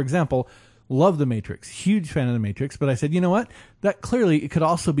category. So for example, love The Matrix, huge fan of The Matrix, but I said, you know what? That clearly, it could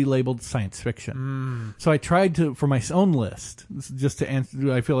also be labeled science fiction. So I tried to, for my own list, just to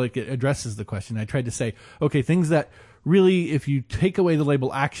answer, I feel like it addresses the question. I tried to say, okay, things that really, if you take away the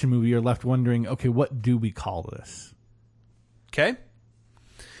label action movie, you're left wondering, okay, what do we call this? Okay.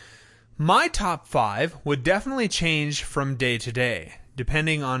 My top 5 would definitely change from day to day,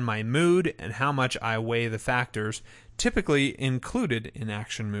 depending on my mood and how much I weigh the factors typically included in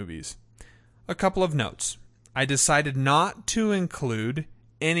action movies. A couple of notes. I decided not to include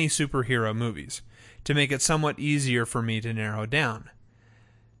any superhero movies to make it somewhat easier for me to narrow down.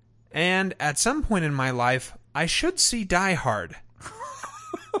 And at some point in my life, I should see Die Hard.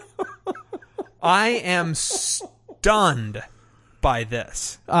 I am stunned by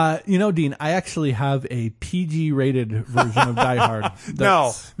this. Dean, I actually have a PG-rated version of Die Hard.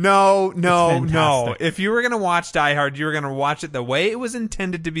 No. fantastic. If you were going to watch Die Hard, you were going to watch it the way it was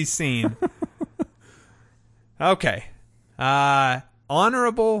intended to be seen. Okay.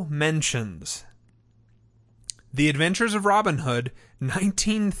 Honorable mentions. The Adventures of Robin Hood,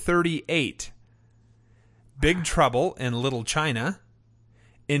 1938. Big Trouble in Little China.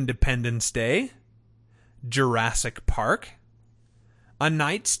 Independence Day. Jurassic Park. A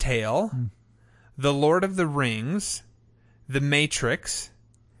Knight's Tale. The Lord of the Rings. The Matrix.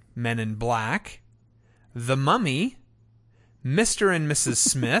 Men in Black. The Mummy. Mr. and Mrs.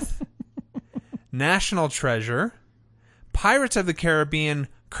 Smith. National Treasure. Pirates of the Caribbean,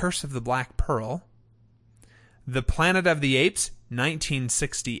 Curse of the Black Pearl. The Planet of the Apes,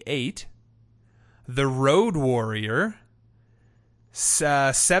 1968. The Road Warrior.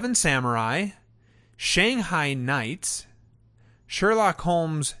 Seven Samurai. Shanghai Nights. Sherlock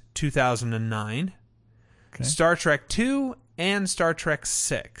Holmes, 2009. Okay. Star Trek II and Star Trek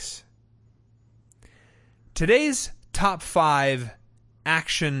VI. Today's top 5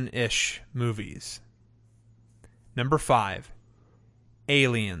 action-ish movies. Number 5,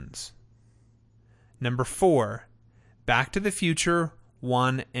 Aliens. Number 4, Back to the Future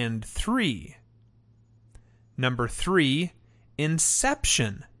 1 and 3. Number 3,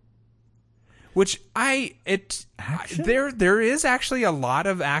 Inception. Which Action? there is actually a lot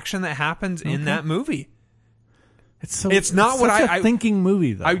of action that happens in that movie. It's not what I thinking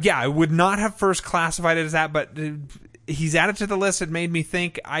movie though. I would not have first classified it as that, but he's added to the list. It made me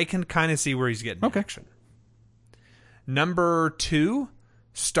think I can kind of see where he's getting action. Number 2,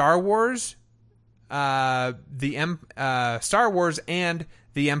 Star Wars, Star Wars and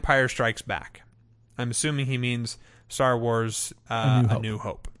The Empire Strikes Back. I'm assuming he means Star Wars A New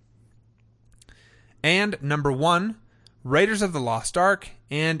Hope. And number 1, Raiders of the Lost Ark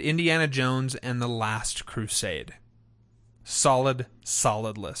and Indiana Jones and the Last Crusade. Solid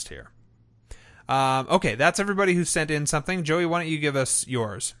list here. Okay, that's everybody who sent in something. Joey, why don't you give us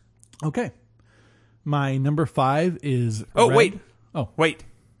yours? Okay. My number 5 is... Wait. Oh. Wait.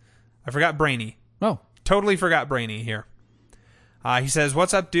 I forgot Brainy. Oh. Totally forgot Brainy here. He says,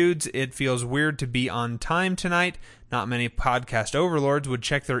 "What's up, dudes? It feels weird to be on time tonight. Not many podcast overlords would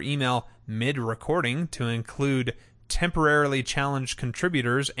check their email mid-recording to include temporarily challenged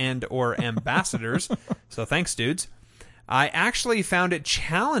contributors and or ambassadors. So thanks, dudes. I actually found it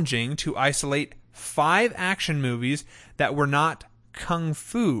challenging to isolate 5 action movies that were not kung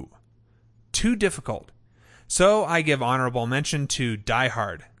fu. Too difficult. So I give honorable mention to Die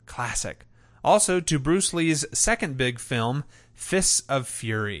Hard, classic. Also to Bruce Lee's second big film, Fists of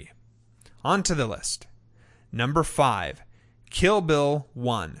Fury. On to the list. Number 5, Kill Bill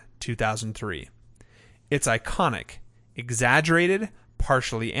 1, 2003. It's iconic, exaggerated,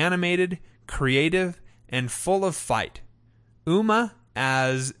 partially animated, creative, and full of fight. Uma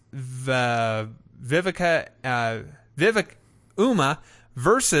as Vivica Uma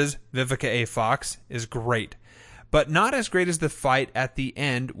versus Vivica A. Fox is great, but not as great as the fight at the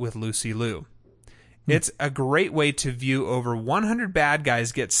end with Lucy Liu. It's a great way to view over 100 bad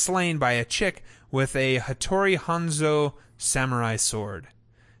guys get slain by a chick with a Hattori Hanzo samurai sword,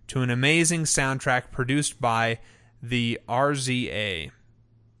 to an amazing soundtrack produced by the RZA.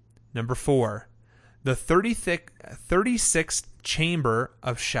 Number 4, The 36th Chamber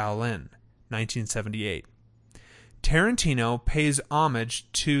of Shaolin, 1978. Tarantino pays homage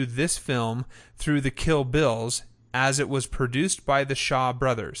to this film through the Kill Bills, as it was produced by the Shaw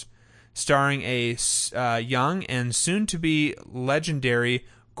brothers, starring a young and soon-to-be legendary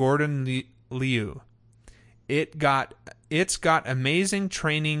Gordon Liu. It's got amazing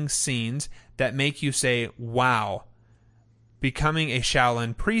training scenes that make you say, wow. Becoming a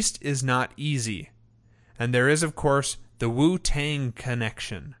Shaolin priest is not easy. And there is, of course, the Wu-Tang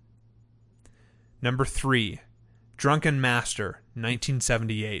connection. Number 3, Drunken Master,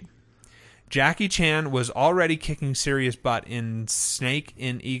 1978. Jackie Chan was already kicking serious butt in Snake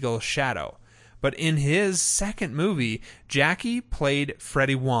in Eagle's Shadow, but in his second movie, Jackie played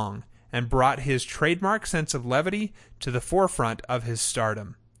Freddie Wong and brought his trademark sense of levity to the forefront of his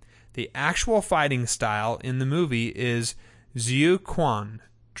stardom. The actual fighting style in the movie is Xiu Quan,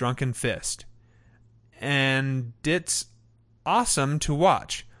 Drunken Fist, and it's awesome to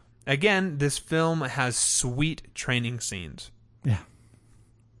watch. Again, this film has sweet training scenes. Yeah.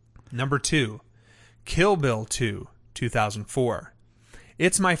 Number 2, Kill Bill 2, 2004.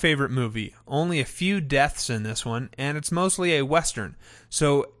 It's my favorite movie. Only a few deaths in this one, and it's mostly a Western.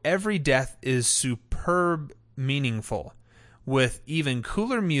 So every death is superb meaningful, with even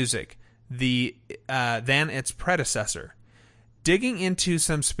cooler music than its predecessor. Digging into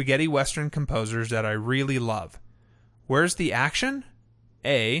some spaghetti Western composers that I really love. Where's the action?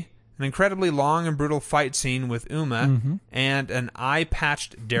 A, an incredibly long and brutal fight scene with Uma and an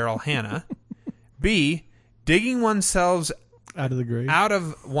eye-patched Daryl Hannah. B, digging oneself Out of the grave. out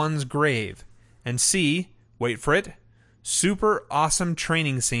of one's grave. And C, wait for it, super awesome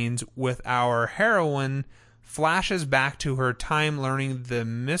training scenes with our heroine flashes back to her time learning the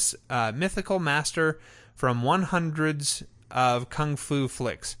mythical master from 100s of kung fu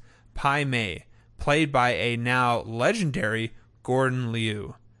flicks, Pai Mei, played by a now legendary Gordon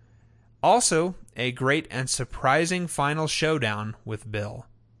Liu. Also, a great and surprising final showdown with Bill.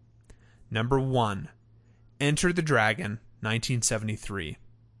 Number 1, Enter the Dragon, 1973.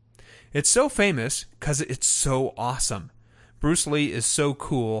 It's so famous because it's so awesome. Bruce Lee is so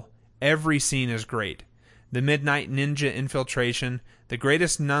cool. Every scene is great. The Midnight Ninja infiltration, the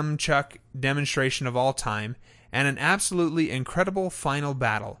greatest nunchuck demonstration of all time, and an absolutely incredible final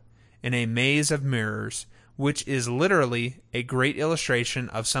battle in a maze of mirrors, which is literally a great illustration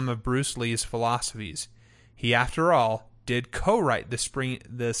of some of Bruce Lee's philosophies. He, after all, did co-write the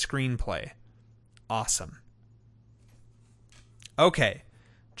screenplay. Awesome. Okay,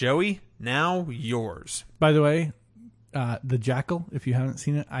 Joey, now yours. By the way, The Jackal, if you haven't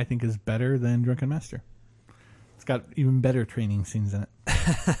seen it, I think is better than Drunken Master. It's got even better training scenes in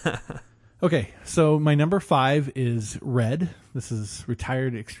it. Okay, so my number 5 is Red. This is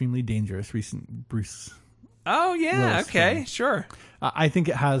Retired Extremely Dangerous, recent Bruce. Oh, yeah, Willis okay, film. sure. I think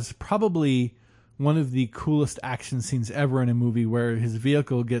it has probably one of the coolest action scenes ever in a movie, where his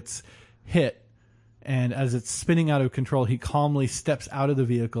vehicle gets hit, and as it's spinning out of control, he calmly steps out of the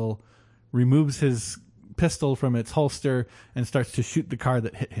vehicle, removes his pistol from its holster, and starts to shoot the car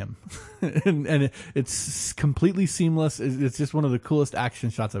that hit him. and it's completely seamless. It's just one of the coolest action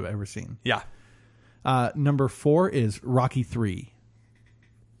shots I've ever seen. Yeah. Number 4 is Rocky 3.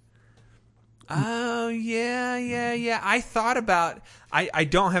 Oh, yeah. I thought about... I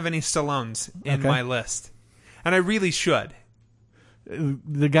don't have any Stallones in my list. And I really should.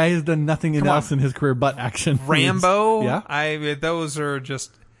 The guy has done nothing else in his career but action. Rambo? Yeah. Those are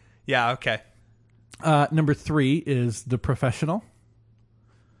just... Yeah, okay. Number 3 is The Professional.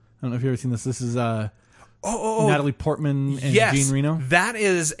 I don't know if you've ever seen this. This is Natalie Portman and Jean Reno. That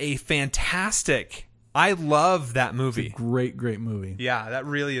is a fantastic... I love that movie. It's a great movie. Yeah, that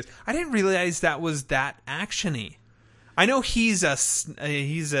really is. I didn't realize that was that action-y. I know he's a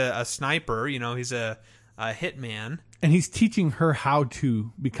sniper, he's a hitman. And he's teaching her how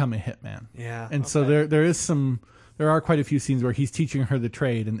to become a hitman. Yeah. And so there are quite a few scenes where he's teaching her the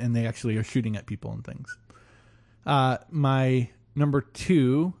trade, and they actually are shooting at people and things. My number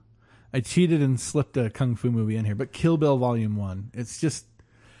 2, I cheated and slipped a kung fu movie in here, but Kill Bill Volume 1. It's just,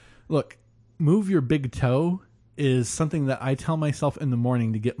 look, move your big toe is something that I tell myself in the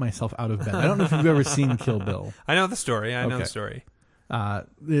morning to get myself out of bed. I don't know if you've ever seen Kill Bill. I know the story. I know the story.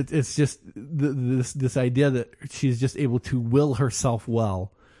 It's just this idea that she's just able to will herself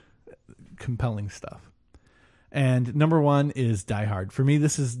well. Compelling stuff. And number 1 is Die Hard. For me,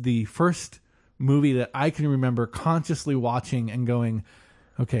 this is the first movie that I can remember consciously watching and going,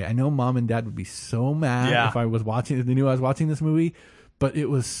 okay, I know Mom and Dad would be so mad if they knew I was watching this movie, but it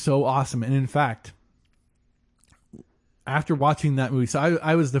was so awesome. And in fact, after watching that movie, so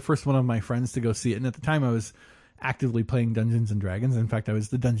I was the first one of my friends to go see it. And at the time I was actively playing Dungeons and Dragons. In fact, I was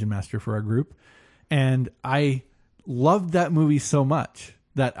the dungeon master for our group. And I loved that movie so much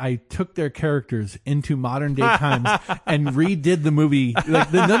that I took their characters into modern day times and redid the movie.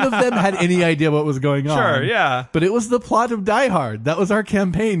 Like none of them had any idea what was going on. Sure, yeah. But it was the plot of Die Hard. That was our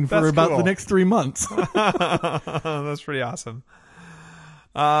campaign for the next 3 months. That's pretty awesome.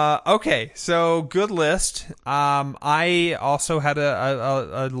 Okay, so good list. I also had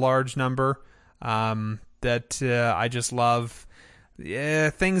a large number that I just love.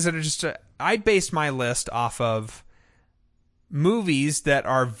 Things that are just... I based my list off of movies that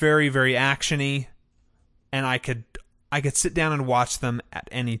are very, very action-y, and I could sit down and watch them at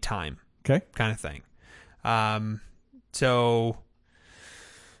any time. Okay. Kind of thing. So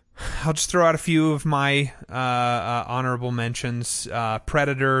I'll just throw out a few of my honorable mentions.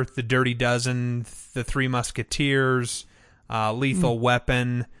 Predator, The Dirty Dozen, The Three Musketeers, Lethal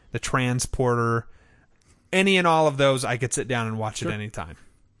Weapon, The Transporter. Any and all of those, I could sit down and watch at any time.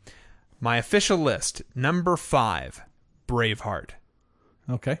 My official list, number 5, Braveheart.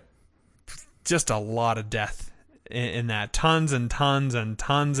 Okay. Just a lot of death in that. Tons and tons and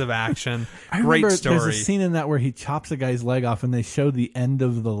tons of action. I Great remember story. There's a scene in that where he chops a guy's leg off, and they show the end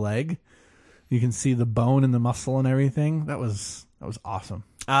of the leg. You can see the bone and the muscle and everything. That was awesome.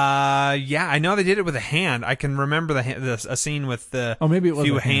 Yeah, I know they did it with a hand. I can remember a scene with the maybe it was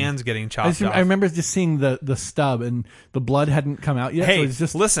few a hand. hands getting chopped off. I remember just seeing the stub, and the blood hadn't come out yet. Hey, so it's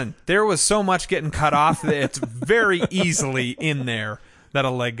just listen, there was so much getting cut off that it's very easily in there that a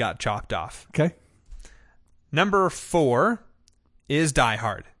leg got chopped off. okay. Number 4 is Die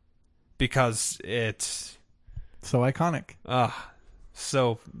Hard, because it's So iconic.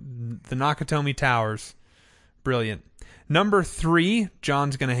 so the Nakatomi Towers, brilliant. Number 3,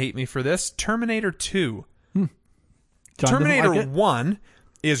 John's going to hate me for this, Terminator 2. John doesn't Terminator like it? 1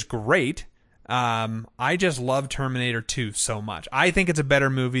 is great. I just love Terminator 2 so much. I think it's a better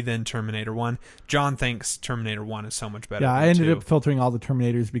movie than Terminator 1. John thinks Terminator 1 is so much better Yeah, than I ended 2. up filtering all the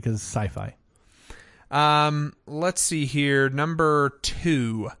Terminators because sci-fi. Let's see here. Number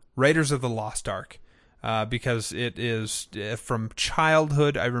 2, Raiders of the Lost Ark. Because it is from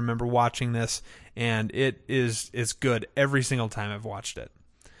childhood. I remember watching this, and it is good every single time I've watched it.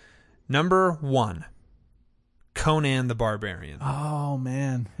 Number 1, Conan the Barbarian. Oh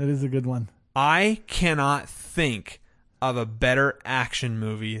man, that is a good one. I cannot think of a better action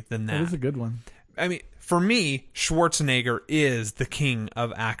movie than that. That is a good one. I mean, for me, Schwarzenegger is the king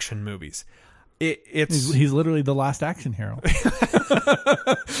of action movies. It's He's literally the last action hero.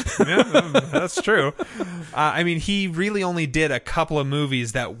 yeah, that's true. I mean, he really only did a couple of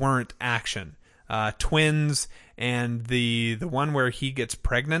movies that weren't action. Twins and the one where he gets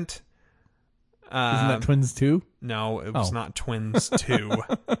pregnant. Isn't that Twins 2? No, it was not Twins 2.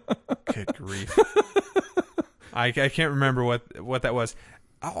 Good grief. I can't remember what that was.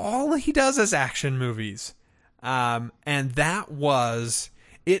 All he does is action movies. And that was...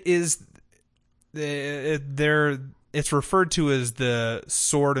 It's referred to as the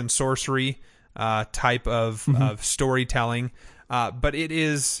sword and sorcery type of storytelling, but it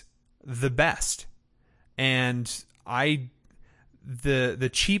is the best. And the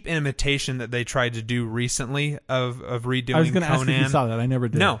cheap imitation that they tried to do recently of redoing Conan. I was going to ask if you saw that. I never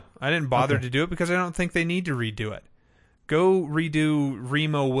did. No, I didn't bother Okay. to do it because I don't think they need to redo it. Go redo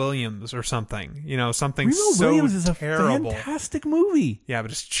Remo Williams or something. Something Remo so Williams is a terrible. fantastic movie. Yeah,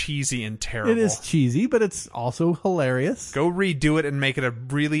 but it's cheesy and terrible. It is cheesy, but it's also hilarious. Go redo it and make it a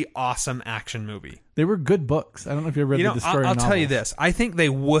really awesome action movie. They were good books. I don't know if you ever read the Destroyer I'll tell you novels. this. I think they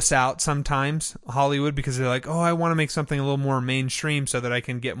wuss out sometimes, Hollywood, because they're like, I want to make something a little more mainstream so that I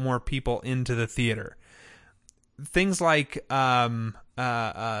can get more people into the theater. Things like, there's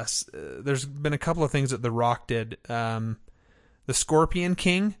been a couple of things that The Rock did. The Scorpion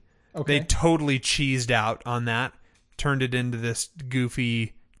King, Okay. they totally cheesed out on that, turned it into this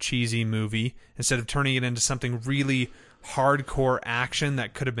goofy, cheesy movie instead of turning it into something really hardcore action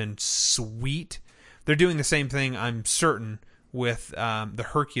that could have been sweet. They're doing the same thing, I'm certain, with the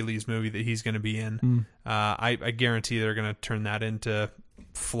Hercules movie that he's going to be in. I guarantee they're going to turn that into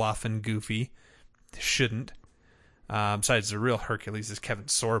fluff and goofy. They shouldn't. Besides, the real Hercules is Kevin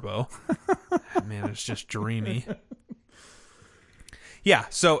Sorbo. Man, it's just dreamy. Yeah.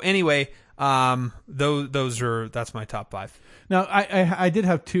 So anyway, that's my top 5. Now, I did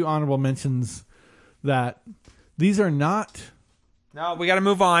have 2 honorable mentions that these are not... No, we got to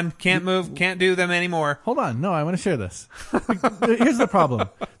move on. Can't do them anymore. Hold on. No, I want to share this. Here's the problem.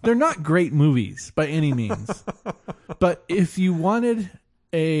 They're not great movies by any means. But if you wanted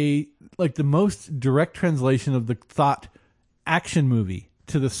the most direct translation of the thought action movie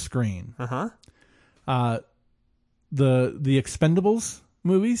to the screen, the Expendables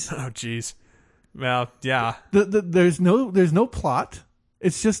movies. Oh, jeez. Well, yeah. There's no plot.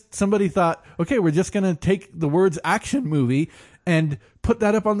 It's just somebody thought, okay, we're just going to take the words action movie and put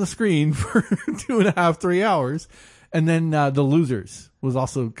that up on the screen for 2.5, 3 hours. And then The Losers was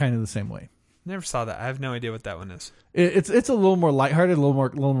also kind of the same way. Never saw that. I have no idea what that one is. It's a little more lighthearted, a little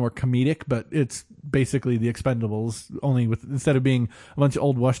more comedic, but it's basically the Expendables. Only with instead of being a bunch of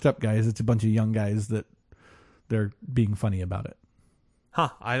old washed up guys, it's a bunch of young guys that they're being funny about it. Huh?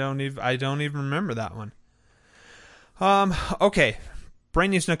 I don't even remember that one. Okay.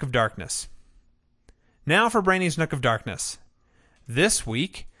 Brainy's Nook of Darkness. Now for Brainy's Nook of Darkness. This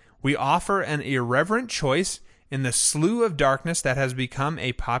week, we offer an irreverent choice in the slew of darkness that has become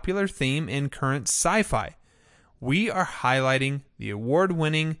a popular theme in current sci-fi. We are highlighting the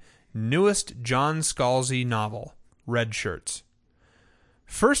award-winning newest John Scalzi novel, Red Shirts.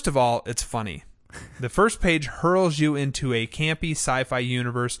 First of all, it's funny. The first page hurls you into a campy sci-fi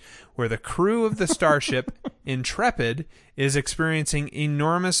universe where the crew of the starship Intrepid is experiencing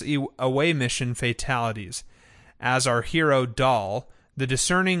enormous away mission fatalities. as our hero Dahl, the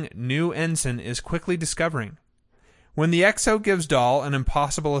discerning new ensign, is quickly discovering. When the XO gives Dahl an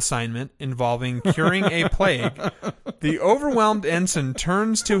impossible assignment involving curing a plague, the overwhelmed ensign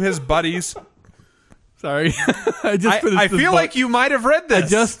turns to his buddies. Sorry. I feel like you might have read this. I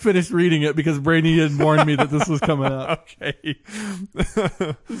just finished reading it because Brady had warned me that this was coming up. Okay.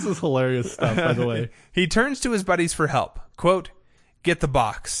 This is hilarious stuff, by the way. He turns to his buddies for help. Quote, "Get the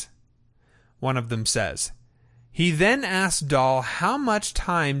box," one of them says. He then asks Dahl how much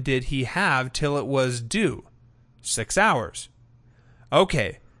time did he have till it was due. 6 hours.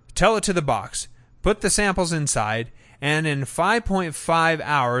 Okay, tell it to the box. Put the samples inside, and in 5.5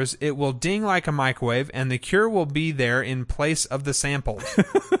 hours it will ding like a microwave, and the cure will be there in place of the samples.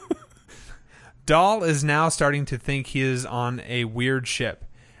 Dahl is now starting to think he is on a weird ship,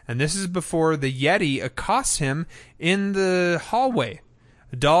 and this is before the Yeti accosts him in the hallway.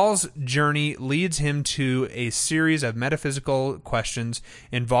 Dahl's journey leads him to a series of metaphysical questions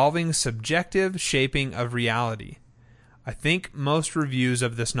involving subjective shaping of reality. I think most reviews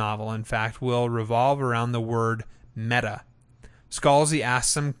of this novel, in fact, will revolve around the word meta. Scalzi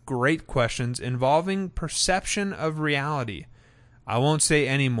asks some great questions involving perception of reality. I won't say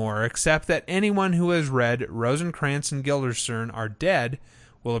any more, except that anyone who has read Rosencrantz and Guildenstern Are Dead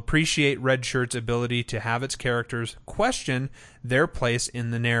will appreciate Red Shirt's ability to have its characters question their place in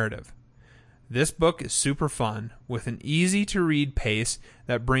the narrative. This book is super fun, with an easy-to-read pace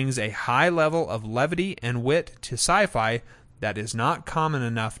that brings a high level of levity and wit to sci-fi that is not common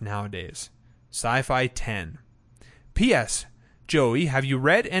enough nowadays. Sci-Fi 10. P.S. Joey, have you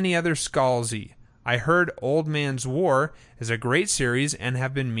read any other Scalzi? I heard Old Man's War is a great series and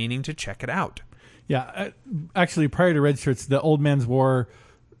have been meaning to check it out. Yeah, actually, prior to Red Shirts, the Old Man's War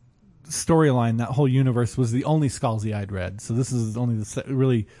storyline, that whole universe, was the only Scalzi I'd read. So this is only the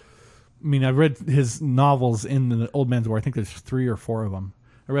really... I mean, I've read his novels in the Old Man's War. I think there's 3 or 4 of them.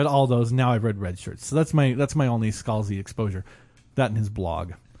 I read all those. Now I've read Red Shirts. So that's my only Scalzi exposure. That and his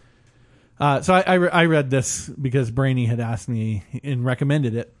blog. So I read this because Brainy had asked me and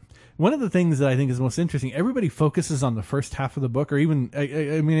recommended it. One of the things that I think is most interesting, everybody focuses on the first half of the book, or even,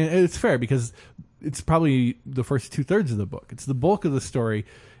 I mean, it's fair because it's probably the first 2/3 of the book. It's the bulk of the story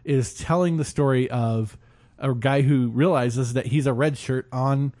is telling the story of a guy who realizes that he's a red shirt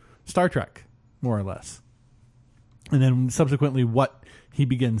on Star Trek, more or less. And then subsequently what he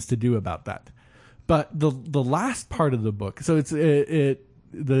begins to do about that. But the last part of the book, so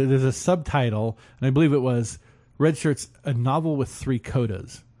there's a subtitle, and I believe it was Red Shirts, a novel with 3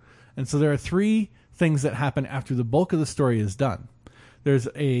 codas. And so there are 3 things that happen after the bulk of the story is done. There's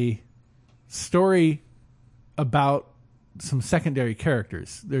a story about some secondary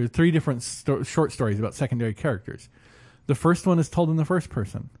characters. There are 3 different short stories about secondary characters. The first one is told in the first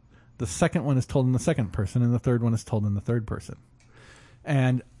person. The second one is told in the second person, and the third one is told in the third person.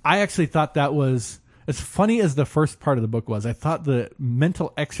 And I actually thought that was, as funny as the first part of the book was, I thought the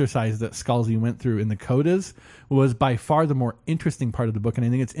mental exercise that Scalzi went through in the codas was by far the more interesting part of the book. And I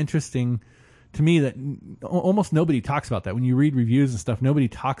think it's interesting to me that almost nobody talks about that. When you read reviews and stuff, nobody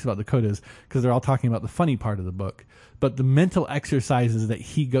talks about the codas because they're all talking about the funny part of the book. But the mental exercises that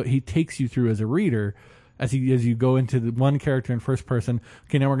he takes you through as a reader, as you go into the one character in first person,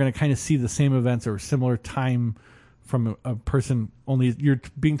 okay, now we're going to kind of see the same events or similar time from a person, only you're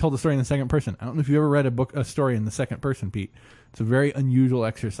being told the story in the second person. I don't know if you ever read a story in the second person, Pete. It's a very unusual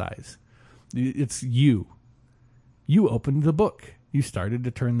exercise. It's you. You opened the book. You started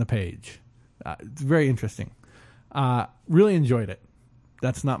to turn the page. It's very interesting. Really enjoyed it.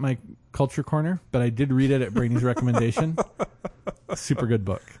 That's not my culture corner, but I did read it at Brady's recommendation. Super good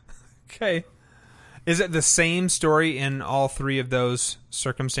book. Okay. Is it the same story in all 3 of those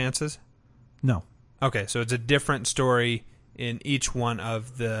circumstances? No. Okay, so it's a different story in each one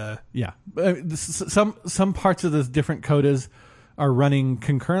of the... Yeah. Some parts of the different codas are running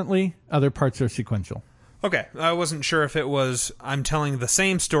concurrently. Other parts are sequential. Okay, I wasn't sure if it was I'm telling the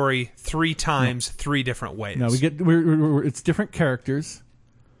same story 3 times, 3 different ways. No, it's different characters,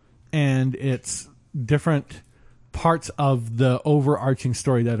 and it's different parts of the overarching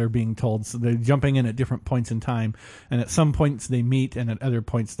story that are being told. So they're jumping in at different points in time, and at some points they meet, and at other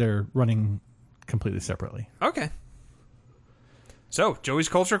points they're running completely separately. Okay. So, Joey's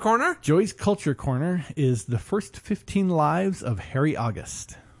Culture Corner? Joey's Culture Corner is the first 15 lives of Harry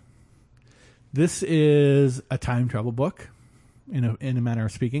August. This is a time travel book, in a manner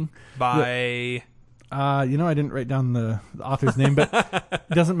of speaking. By... I didn't write down the author's name, but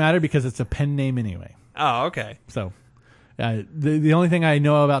it doesn't matter because it's a pen name anyway. Oh, okay. So, the only thing I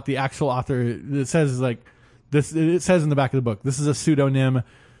know about the actual author, it says in the back of the book, this is a pseudonym.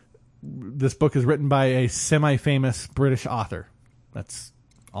 this book is written by a semi-famous British author. That's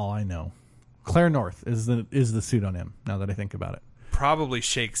all I know. Claire North is the pseudonym, now that I think about it. Probably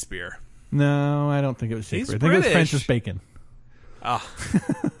Shakespeare. No, I don't think it was Shakespeare. He's I think it was British. Francis Bacon. Oh.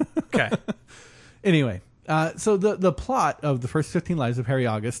 Okay. Anyway, so the plot of the first 15 Lives of Harry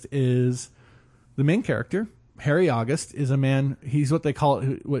August is the main character. Harry August is a man. He's what they call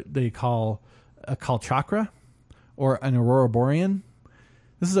a Kalchakra, or an Aurora Borean.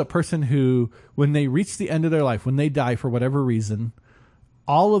 This is a person who, when they reach the end of their life, when they die for whatever reason,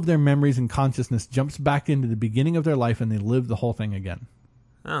 all of their memories and consciousness jumps back into the beginning of their life, and they live the whole thing again.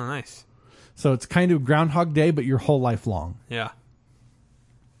 Oh, nice. So it's kind of Groundhog Day, but your whole life long. Yeah.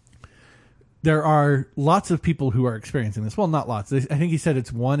 There are lots of people who are experiencing this. Well, not lots. I think he said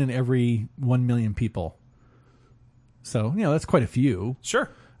it's 1 in every 1 million people. So, that's quite a few. Sure.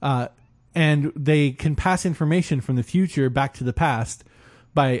 And they can pass information from the future back to the past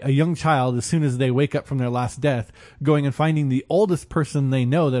by a young child as soon as they wake up from their last death, going and finding the oldest person they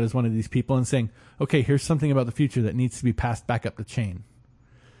know that is one of these people and saying, okay, here's something about the future that needs to be passed back up the chain.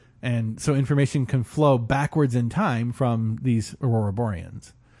 And so information can flow backwards in time from these Aurora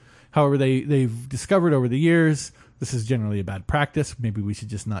Boreans. However, they've discovered over the years, this is generally a bad practice. Maybe we should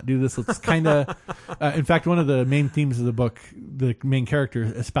just not do this. Let's kind of, in fact, one of the main themes of the book, the main character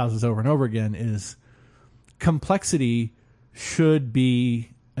espouses over and over again, is complexity should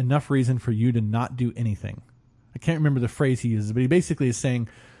be enough reason for you to not do anything. I can't remember the phrase he uses, but he basically is saying,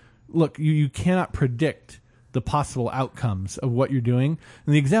 look, you cannot predict the possible outcomes of what you're doing.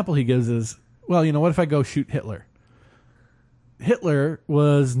 And the example he gives is, well, what if I go shoot Hitler? Hitler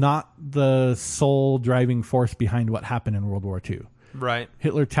was not the sole driving force behind what happened in World War II. Right.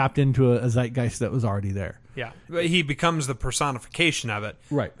 Hitler tapped into a zeitgeist that was already there. Yeah. But he becomes the personification of it.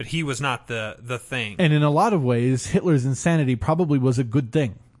 Right. But he was not the thing. And in a lot of ways, Hitler's insanity probably was a good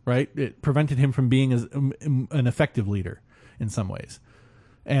thing, right? It prevented him from being an effective leader in some ways.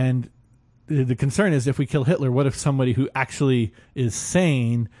 And the concern is, if we kill Hitler, what if somebody who actually is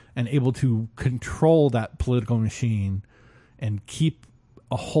sane and able to control that political machine and keep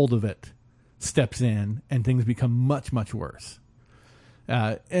a hold of it steps in and things become much, much worse?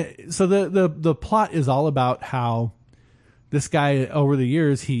 So the plot is all about how this guy, over the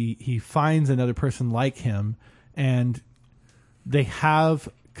years, he finds another person like him, and they have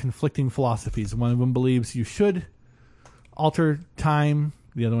conflicting philosophies. One of them believes you should alter time.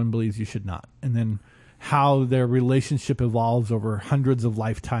 The other one believes you should not. And then how their relationship evolves over hundreds of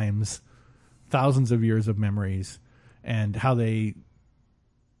lifetimes, thousands of years of memories, and how they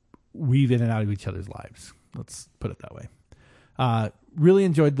weave in and out of each other's lives. Let's put it that way. Really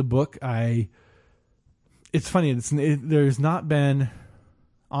enjoyed the book. It's funny. There's not been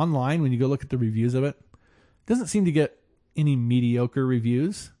online, when you go look at the reviews of it, doesn't seem to get any mediocre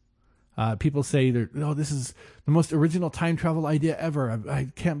reviews. People say this is the most original time travel idea ever. I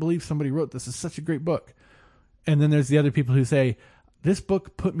can't believe somebody wrote this. It's such a great book. And then there's the other people who say, this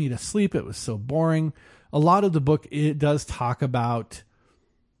book put me to sleep. It was so boring. A lot of the book, it does talk about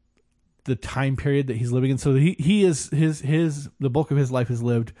the time period that he's living in. So he is the bulk of his life is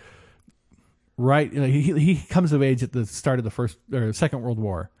lived right. He comes of age at the start of the First or Second World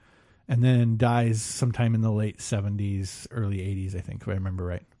War, and then dies sometime in the late 70s, early 80s, I think, if I remember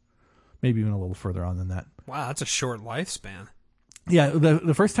right. Maybe even a little further on than that. Wow, that's a short lifespan. Yeah,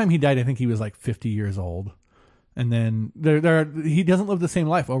 the first time he died, I think he was like 50 years old. And then he doesn't live the same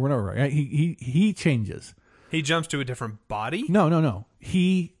life over and over, right? He changes. He jumps to a different body? No.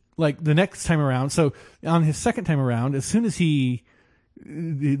 He, like, the next time around, so on his second time around, as soon as I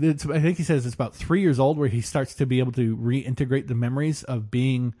think he says it's about 3 years old where he starts to be able to reintegrate the memories of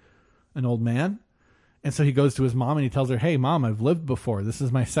being an old man. And so he goes to his mom and he tells her, hey, Mom, I've lived before. This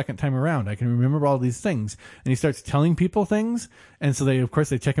is my second time around. I can remember all these things. And he starts telling people things. And so they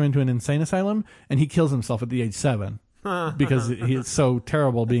check him into an insane asylum, and he kills himself at the age 7 because he is so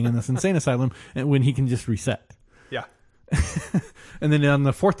terrible being in this insane asylum, and when he can just reset. Yeah. And then on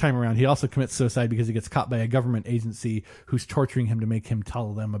the fourth time around, he also commits suicide because he gets caught by a government agency who's torturing him to make him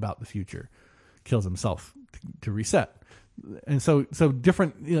tell them about the future. Kills himself to reset. And so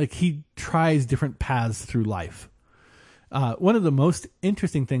different, like, he tries different paths through life. One of the most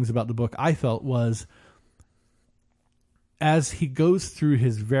interesting things about the book, I felt, was as he goes through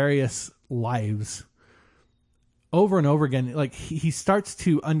his various lives over and over again, like, he starts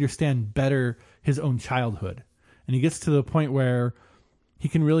to understand better his own childhood. And he gets to the point where he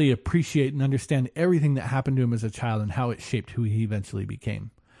can really appreciate and understand everything that happened to him as a child and how it shaped who he eventually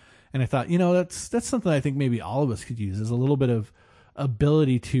became. And I thought, that's something I think maybe all of us could use, is a little bit of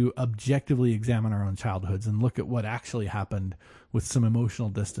ability to objectively examine our own childhoods and look at what actually happened with some emotional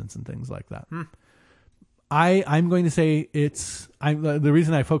distance and things like that. I'm going to say the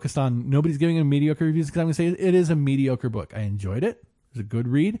reason I focused on nobody's giving it mediocre reviews because I'm going to say it is a mediocre book. I enjoyed it. It was a good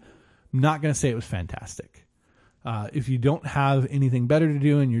read. I'm not going to say it was fantastic. If you don't have anything better to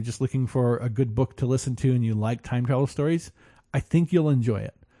do and you're just looking for a good book to listen to and you like time travel stories, I think you'll enjoy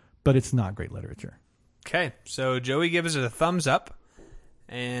it. But it's not great literature. Okay, so Joey gives it a thumbs up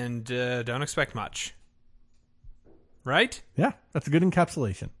and don't expect much. Right? Yeah, that's a good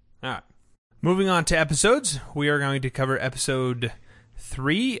encapsulation. All right. Moving on to episodes, we are going to cover episode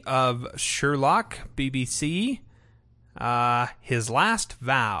 3 of Sherlock BBC, His Last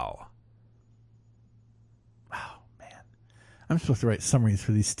Vow. Oh, man. I'm supposed to write summaries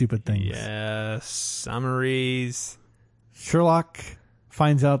for these stupid things. Yes, summaries. Sherlock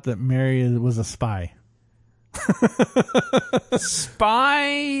finds out that Mary was a spy. Spy?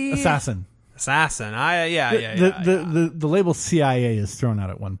 Assassin. The label CIA is thrown out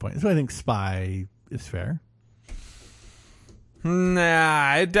at one point, so I think spy is fair.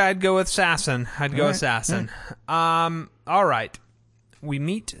 Nah, I'd go with assassin. Assassin. All right. We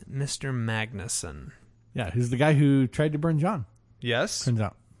meet Mr. Magnuson. Yeah, who's the guy who tried to burn John. Yes. Turns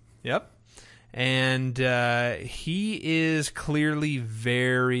out. Yep. And he is clearly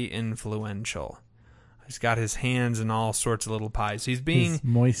very influential. He's got his hands in all sorts of little pies. He's being his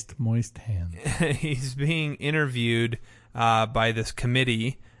moist hands. He's being interviewed by this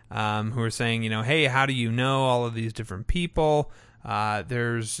committee who are saying, hey, how do you know all of these different people?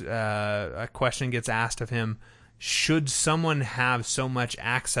 There's a question gets asked of him: should someone have so much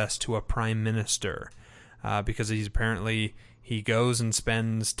access to a prime minister? Because he goes and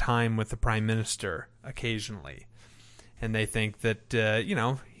spends time with the prime minister occasionally. And they think that,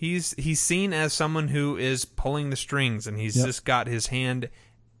 he's seen as someone who is pulling the strings, and he's just got his hand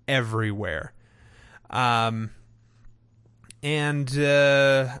everywhere. It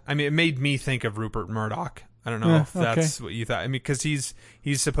made me think of Rupert Murdoch. I don't know if that's what you thought. I mean, because he's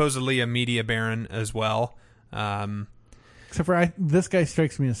supposedly a media baron as well. Except for this guy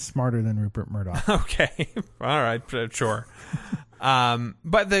strikes me as smarter than Rupert Murdoch. Okay, all right, sure.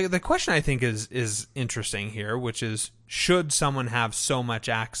 But the question I think is interesting here, which is, should someone have so much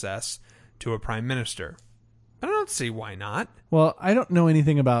access to a prime minister? I don't see why not. Well, I don't know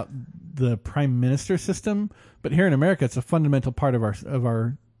anything about the prime minister system, but here in America, it's a fundamental part of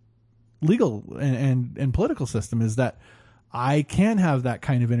our legal and political system is that I can have that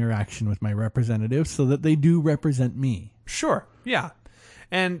kind of interaction with my representatives so that they do represent me. Sure, yeah.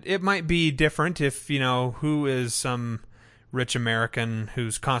 And it might be different if, who is some rich American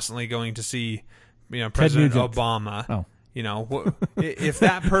who's constantly going to see, President Obama. Oh. If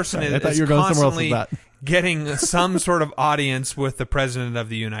that person is constantly getting some sort of audience with the President of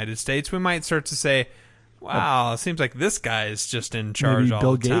the United States, we might start to say, wow, it seems like this guy is just in charge maybe all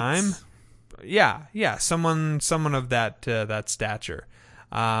Bill the time. Gates? Yeah, someone of that stature.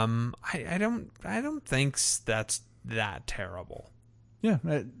 I don't think that's that terrible. Yeah,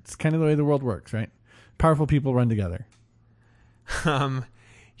 it's kind of the way the world works, right? Powerful people run together.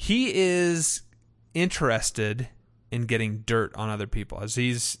 He is interested in getting dirt on other people. As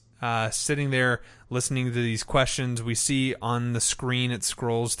he's sitting there listening to these questions, we see on the screen it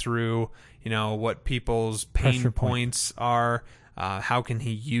scrolls through, what people's pain points are. How can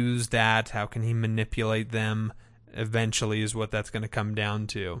he use that? How can he manipulate them? Eventually is what that's going to come down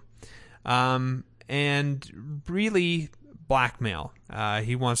to. And really blackmail.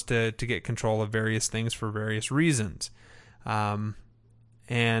 He wants to get control of various things for various reasons. And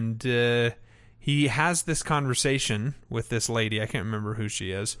he has this conversation with this lady. I can't remember who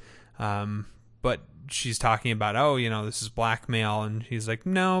she is. But she's talking about, this is blackmail. And he's like,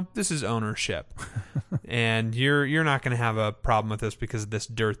 no, this is ownership. And you're not going to have a problem with this because of this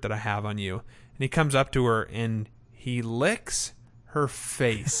dirt that I have on you. And he comes up to her and he licks her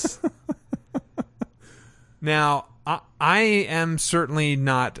face. Now, I am certainly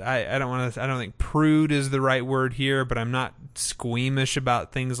not, I don't think prude is the right word here, but I'm not squeamish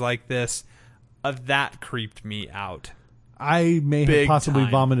about things like this. That creeped me out. I may have possibly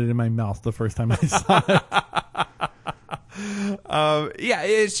vomited in my mouth the first time I saw it. Yeah,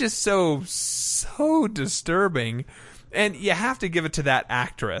 it's just so disturbing. And you have to give it to that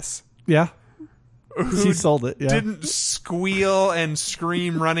actress. Yeah. She sold it, yeah. Didn't squeal and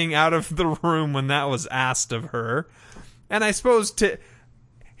scream running out of the room when that was asked of her. And I suppose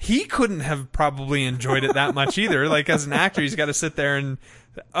he couldn't have probably enjoyed it that much either. Like, as an actor, he's got to sit there and,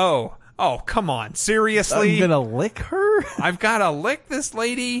 oh, come on, seriously? I'm going to lick her? I've got to lick this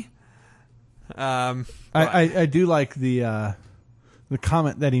lady? I do like the the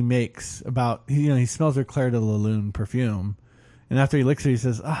comment that he makes about, he smells her Claire de la Lune perfume, and after he licks her, he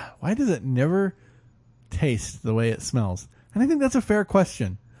says, why does it never taste the way it smells? And I think that's a fair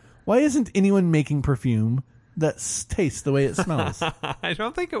question. Why isn't anyone making perfume that tastes the way it smells? I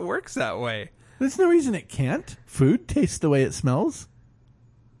don't think it works that way. There's no reason it can't. Food tastes the way it smells.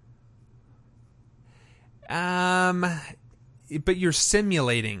 But you're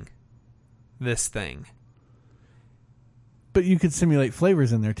simulating this thing. But you could simulate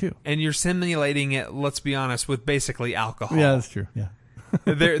flavors in there too. And you're simulating it, let's be honest, with basically alcohol. Yeah, that's true. Yeah.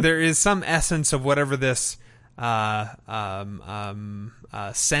 there is some essence of whatever this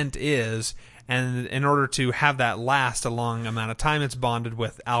scent is, and in order to have that last a long amount of time, it's bonded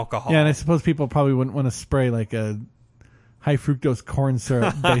with alcohol. Yeah, and I suppose people probably wouldn't want to spray like a high fructose corn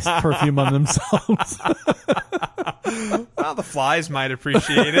syrup based perfume on themselves. Well, the flies might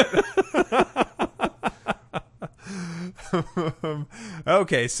appreciate it.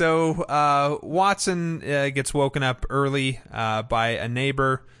 Okay, so Watson gets woken up early by a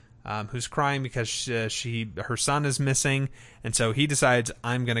neighbor who's crying because her son is missing, and so he decides,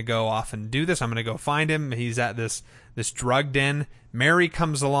 I'm going to go off and do this. I'm going to go find him. He's at this drug den. Mary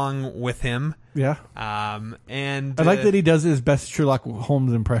comes along with him. Yeah. And I like that he does his best Sherlock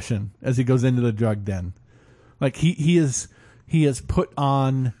Holmes impression as he goes into the drug den. Like he has put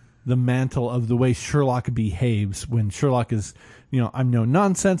on the mantle of the way Sherlock behaves when Sherlock is, I'm no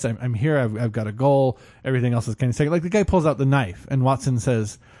nonsense. I'm here. I've got a goal. Everything else is kind of second. Like the guy pulls out the knife and Watson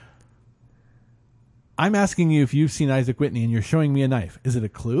says, I'm asking you if you've seen Isaac Whitney and you're showing me a knife. Is it a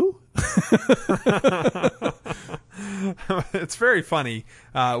clue? It's very funny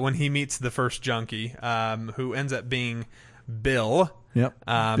when he meets the first junkie, who ends up being Bill. Yep.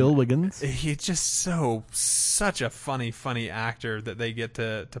 Bill Wiggins. He's just such a funny actor that they get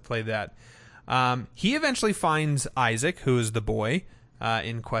to play that. He eventually finds Isaac, who is the boy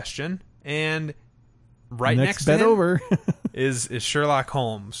in question, and right next to him over. is Sherlock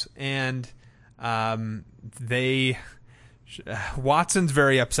Holmes, and Watson's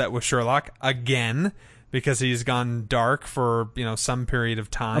very upset with Sherlock again because he's gone dark for some period of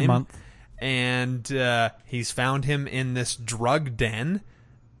time, a month. And he's found him in this drug den,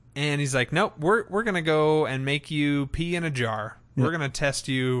 and he's like, nope, we're gonna go and make you pee in a jar. Yep. We're gonna test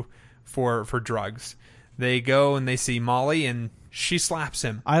you for drugs. They go and they see Molly, and she slaps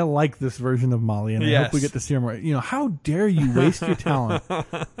him. I like this version of Molly, and I hope we get to see her more. How dare you waste your talent?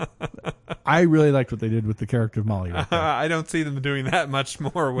 I really liked what they did with the character of Molly. Right there. I don't see them doing that much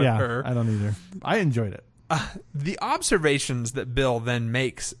more with her. I don't either. I enjoyed it. The observations that Bill then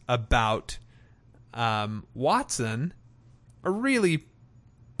makes about Watson are really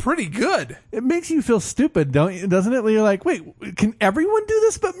pretty good. It makes you feel stupid, doesn't it? When you're like, wait, can everyone do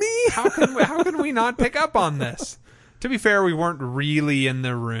this but me? How can we not pick up on this? To be fair, we weren't really in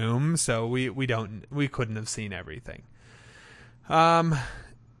the room, so we couldn't have seen everything.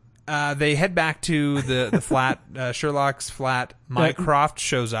 They head back to the flat, Sherlock's flat. Mycroft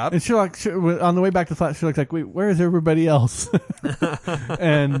shows up. And Sherlock, on the way back to the flat, Sherlock's like, wait, where is everybody else?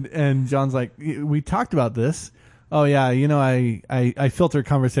 and John's like, we talked about this. Oh, yeah, I filter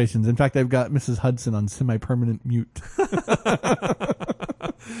conversations. In fact, I've got Mrs. Hudson on semi-permanent mute.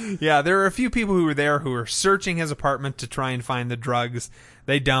 Yeah, there are a few people who were there who were searching his apartment to try and find the drugs.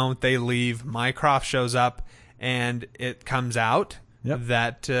 They don't. They leave. Mycroft shows up, and it comes out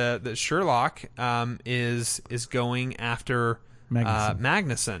that Sherlock is going after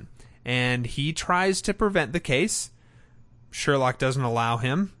Magnuson, and he tries to prevent the case. Sherlock doesn't allow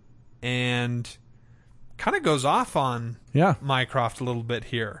him, and kind of goes off on Mycroft a little bit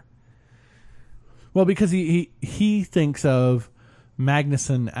here. Well, because he thinks of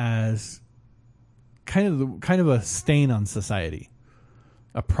Magnuson as kind of a stain on society,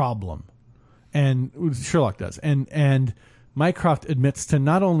 a problem, and Sherlock does, and Mycroft admits to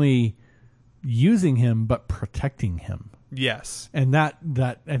not only using him but protecting him. Yes, and that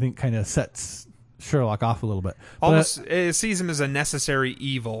I think kind of sets Sherlock off a little bit. Almost it sees him as a necessary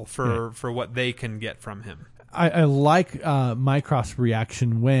evil for what they can get from him. I like Mycroft's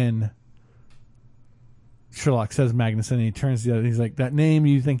reaction when Sherlock says Magnuson, and he turns to the other. He's like, "That name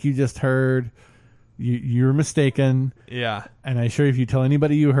you think you just heard, you're mistaken." Yeah. And I assure you, if you tell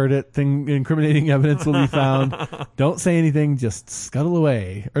anybody you heard it, incriminating evidence will be found. Don't say anything. Just scuttle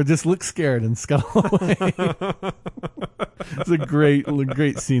away, or just look scared and scuttle away. It's a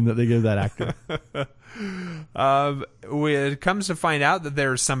great scene that they give that actor. It comes to find out that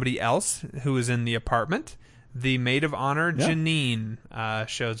there's somebody else who is in the apartment. The maid of honor, Janine,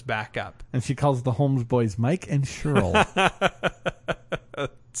 shows back up. And she calls the Holmes boys Mike and Cheryl.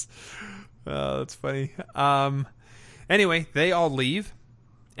 That's funny. Anyway, they all leave,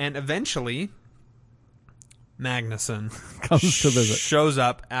 and eventually Magnuson Comes to visit. shows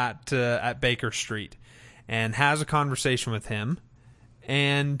up at Baker Street and has a conversation with him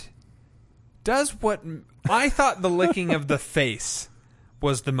and does what I thought the licking of the face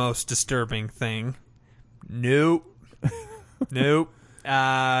was the most disturbing thing. Nope.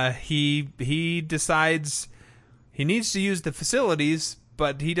 He decides he needs to use the facilities,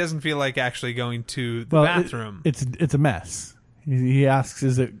 but he doesn't feel like actually going to the bathroom. It's a mess. He asks,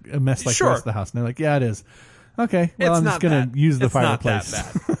 "Is it a mess like Sure. the rest of the house?" And they're like, "Yeah, it is." Okay, well, It's I'm not just going that- to use the it's not fireplace.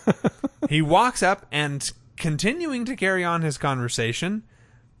 that bad. He walks up and, continuing to carry on his conversation,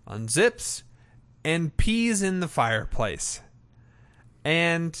 unzips and pees in the fireplace.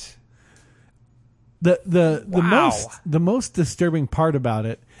 And The Wow. most disturbing part about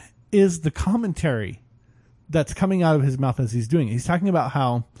it is the commentary that's coming out of his mouth as he's doing it. He's talking about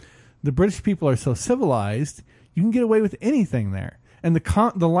how the British people are so civilized, you can get away with anything there. And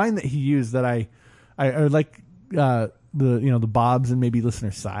the line that he used that I would like the Bobs and maybe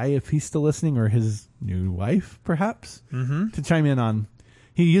listener Cy, if he's still listening, or his new wife perhaps, to chime in on.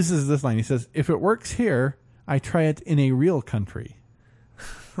 He uses this line. He says, "If it works here, I try it in a real country."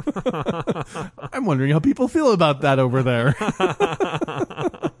 I'm wondering how people feel about that over there.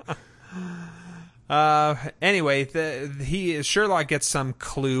 Anyway, Sherlock gets some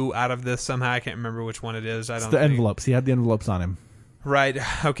clue out of this somehow. I can't remember which one it is. It's the envelopes. He had the envelopes on him. Right.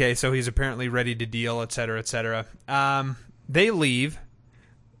 Okay. So he's apparently ready to deal, et cetera, et cetera. They leave.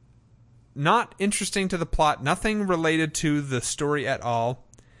 Not interesting to the plot. Nothing related to the story at all.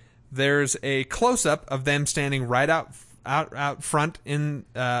 There's a close-up of them standing right out front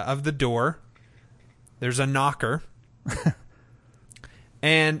of the door. There's a knocker.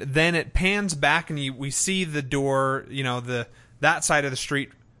 And then it pans back and we see the door, that side of the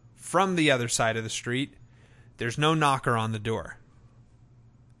street from the other side of the street. There's no knocker on the door.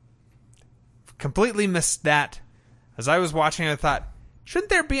 Completely missed that. As I was watching, I thought,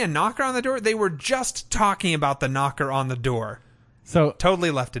 shouldn't there be a knocker on the door? They were just talking about the knocker on the door. So Totally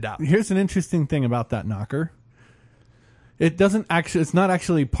left it out. here's an interesting thing about that knocker. It's not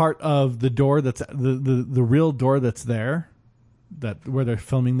actually part of the door that's the real door that's there, that where they're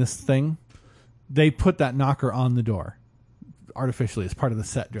filming this thing. They put that knocker on the door artificially as part of the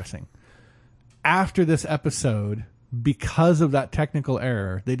set dressing. After this episode, because of that technical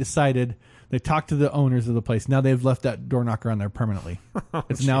error, they talked to the owners of the place. Now they've left that door knocker on there permanently.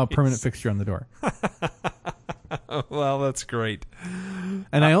 It's now a permanent fixture on the door. Well, that's great.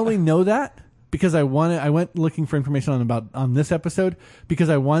 And I only know that because I went looking for information on this episode because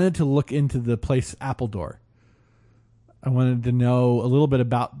I wanted to look into the place Appledore. I wanted to know a little bit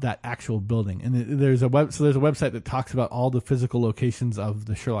about that actual building. And there's a website that talks about all the physical locations of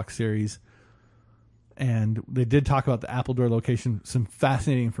the Sherlock series. And they did talk about the Appledore location, some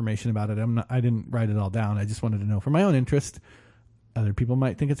fascinating information about it. I didn't write it all down. I just wanted to know for my own interest. Other people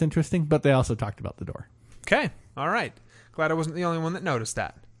might think it's interesting, but they also talked about the door. Okay. All right. Glad I wasn't the only one that noticed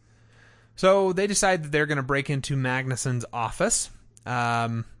that. So they decide that they're going to break into Magnuson's office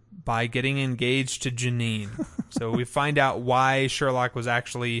by getting engaged to Janine. So we find out why Sherlock was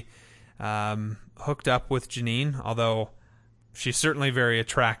actually hooked up with Janine, although she's certainly very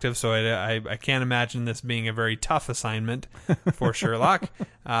attractive, so I can't imagine this being a very tough assignment for Sherlock.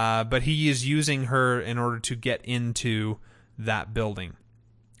 But he is using her in order to get into that building,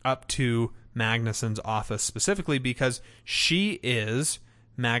 up to Magnuson's office, specifically because she is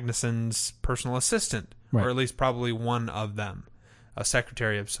Magnuson's personal assistant, right, or at least probably one of them, a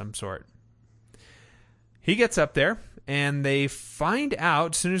secretary of some sort. He gets up there, and they find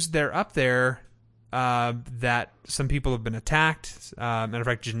out, as soon as they're up there, that some people have been attacked. Matter of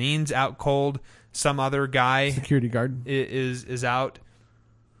fact, Janine's out cold. Some other guy, security guard, is out.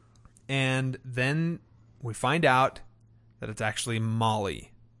 And then we find out that it's actually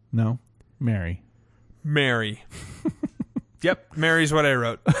Molly. No, Mary. Yep, Mary's what I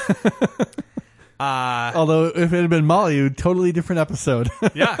wrote. Although if it had been Molly, it would totally different episode.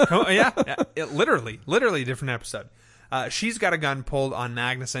 Yeah. Literally different episode. She's got a gun pulled on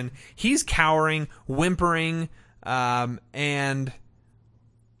Magnuson. He's cowering, whimpering, and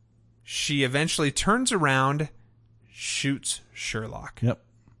she eventually turns around, shoots Sherlock. Yep.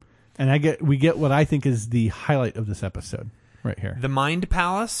 And we get what I think is the highlight of this episode right here. The Mind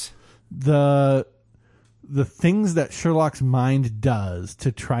Palace. The things that Sherlock's mind does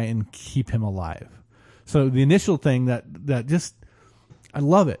to try and keep him alive. So the initial thing that just, I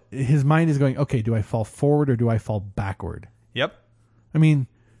love it. His mind is going, okay, do I fall forward or do I fall backward? Yep. I mean,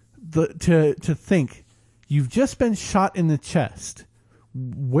 to think you've just been shot in the chest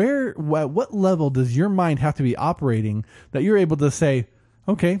what level does your mind have to be operating that you're able to say,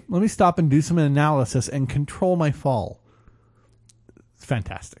 okay, let me stop and do some analysis and control my fall? It's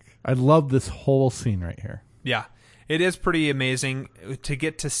fantastic. I love this whole scene right here. Yeah, it is pretty amazing to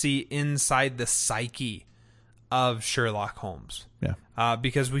get to see inside the psyche of Sherlock Holmes. Yeah.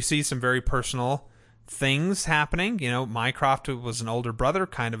 Because we see some very personal things happening. You know, Mycroft was an older brother,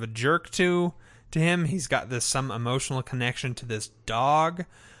 kind of a jerk to him. He's got some emotional connection to this dog.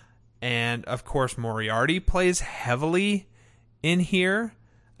 And, of course, Moriarty plays heavily in here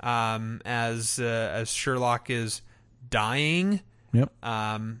as Sherlock is dying. Yep.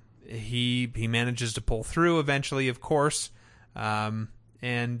 He manages to pull through eventually, of course, and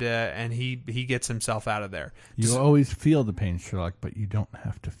he gets himself out of there. You always feel the pain, Sherlock, but you don't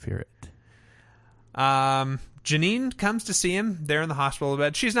have to fear it. Janine comes to see him there in the hospital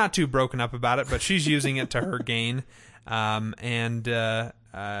bed. She's not too broken up about it, but she's using it to her gain. The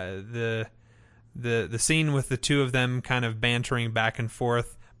scene with the two of them kind of bantering back and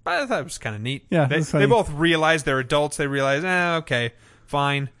forth, but I thought it was kind of neat. Yeah, they both realize they're adults. They realize, okay,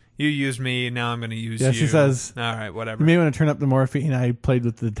 fine. You used me, now I'm going to use you. Yeah, she says, all right, whatever. You may want to turn up the morphine. I played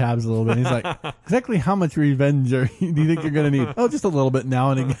with the tabs a little bit. And he's like, exactly how much revenge do you think you're going to need? Oh, just a little bit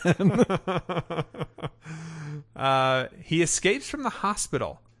now and again. He escapes from the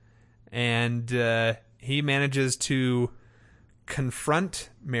hospital, and he manages to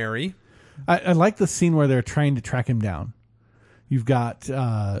confront Mary. I like the scene where they're trying to track him down. You've got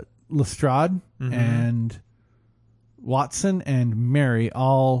Lestrade and Watson and Mary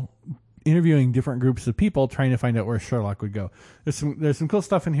all interviewing different groups of people trying to find out where Sherlock would go. There's some cool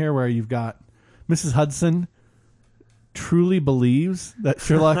stuff in here where you've got Mrs. Hudson truly believes that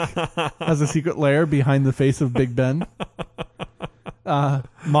Sherlock has a secret lair behind the face of Big Ben.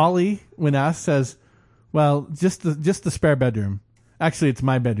 Molly, when asked, says, well, just the spare bedroom. Actually, it's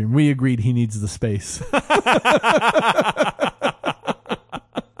my bedroom. We agreed he needs the space.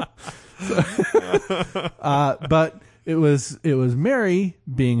 But it was Mary,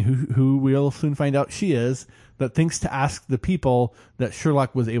 being who we'll soon find out she is, that thinks to ask the people that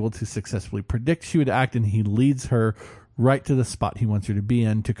Sherlock was able to successfully predict she would act, and he leads her right to the spot he wants her to be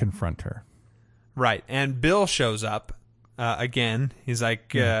in to confront her. Right, and Bill shows up again. He's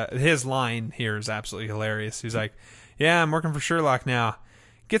like, his line here is absolutely hilarious. He's like, yeah, I'm working for Sherlock now.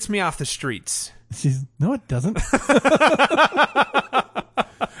 Gets me off the streets. She's, no, it doesn't.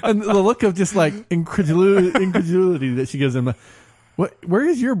 And the look of just like incredulity that she gives him. Where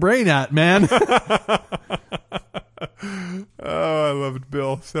is your brain at, man? Oh, I loved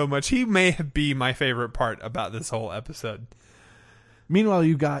Bill so much. He may be my favorite part about this whole episode. Meanwhile,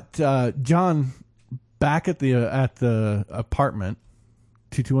 you got John back at the apartment,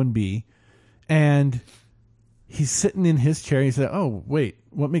 221B, and he's sitting in his chair. He said, oh, wait,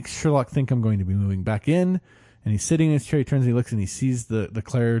 what makes Sherlock think I'm going to be moving back in? And he's sitting in his chair. He turns and he looks and he sees the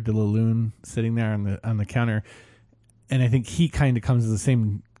Claire de la Lune sitting there on the counter. And I think he kind of comes to the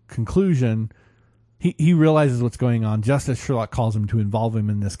same conclusion. He realizes what's going on just as Sherlock calls him to involve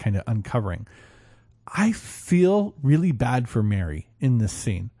him in this kind of uncovering. I feel really bad for Mary in this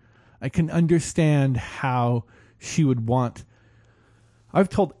scene. I can understand how she would want. I've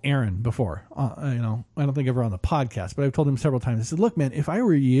told Aaron before, I don't think ever on the podcast, but I've told him several times. I said, look, man, if I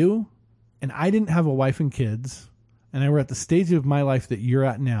were you and I didn't have a wife and kids and I were at the stage of my life that you're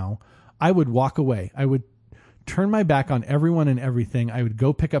at now, I would walk away. I would turn my back on everyone and everything. I would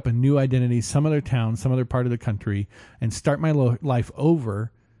go pick up a new identity, some other town, some other part of the country, and start my life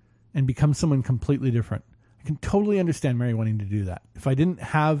over and become someone completely different. I can totally understand Mary wanting to do that. If I didn't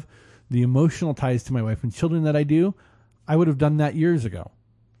have the emotional ties to my wife and children that I do, I would have done that years ago.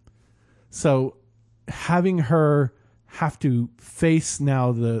 So having her have to face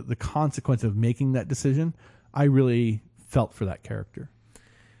now the consequence of making that decision, I really felt for that character.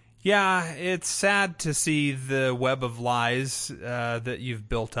 Yeah, it's sad to see the web of lies that you've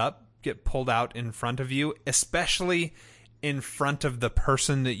built up get pulled out in front of you, especially in front of the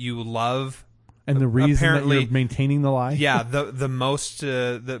person that you love. And the reason that you're maintaining the lie? Yeah, the most,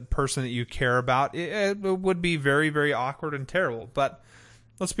 the person that you care about, it would be very, very awkward and terrible. But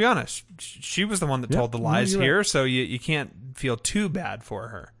let's be honest, she was the one that told the lies here, right. So you can't feel too bad for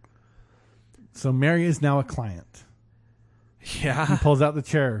her. So Mary is now a client. Yeah. He pulls out the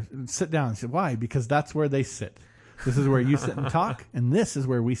chair and sit down. She said, why? Because that's where they sit. This is where you sit and talk, and this is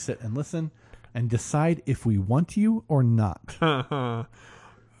where we sit and listen and decide if we want you or not.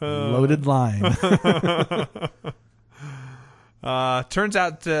 Loaded line. Turns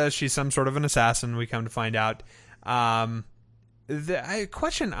out she's some sort of an assassin, we come to find out. The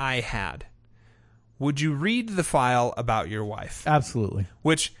question I had would you read the file about your wife? Absolutely.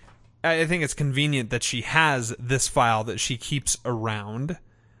 Which I think it's convenient that she has this file that she keeps around.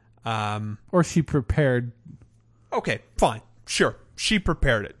 Or she prepared. Okay, fine. Sure. She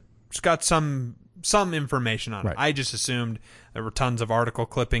prepared it. She's got some information on it. Right. I just assumed there were tons of article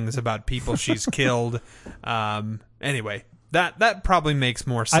clippings about people she's killed. Anyway, that probably makes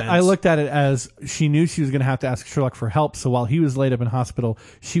more sense. I looked at it as she knew she was going to have to ask Sherlock for help. So while he was laid up in hospital,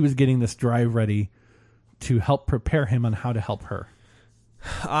 she was getting this drive ready to help prepare him on how to help her.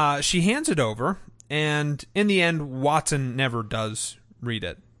 She hands it over, and in the end, Watson never does read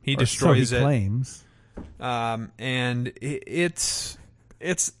it. He destroys so he claims. And it's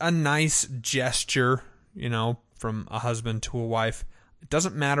a nice gesture, from a husband to a wife. It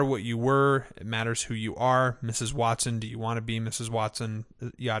doesn't matter what you were. It matters who you are. Mrs. Watson, do you want to be Mrs. Watson?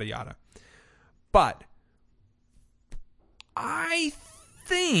 Yada, yada. But I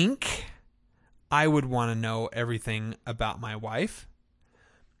think I would want to know everything about my wife.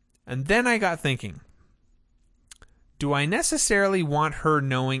 And then I got thinking, do I necessarily want her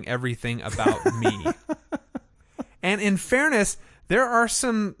knowing everything about me? And in fairness, there are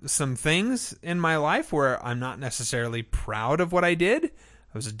some things in my life where I'm not necessarily proud of what I did.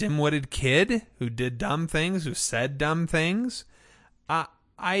 I was a dim-witted kid who did dumb things, who said dumb things.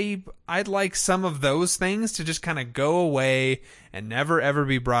 I'd like some of those things to just kind of go away and never ever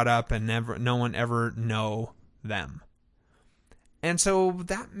be brought up, and no one ever know them. And so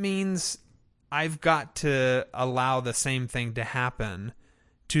that means I've got to allow the same thing to happen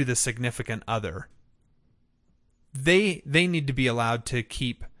to the significant other. They need to be allowed to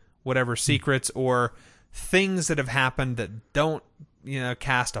keep whatever secrets or things that have happened that don't,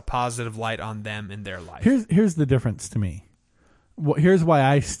 cast a positive light on them in their life. Here's the difference to me. Here's why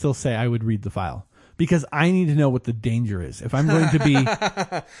I still say I would read the file. Because I need to know what the danger is. If I'm going to be...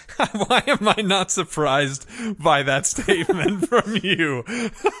 Why am I not surprised by that statement from you?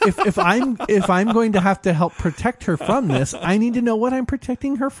 if I'm going to have to help protect her from this, I need to know what I'm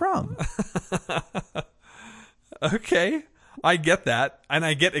protecting her from. Okay, I get that, and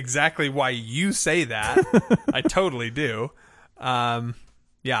I get exactly why you say that. I totally do.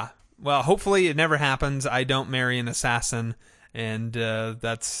 Yeah. Well, hopefully it never happens. I don't marry an assassin, and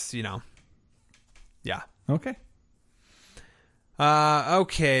that's, yeah. Okay.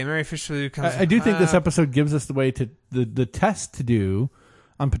 Okay, Mary Fisher comes... I do think this episode gives us the way to the test to do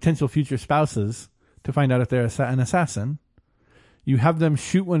on potential future spouses to find out if they're an assassin. You have them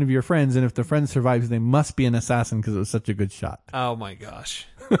shoot one of your friends, and if the friend survives, they must be an assassin because it was such a good shot. Oh, my gosh.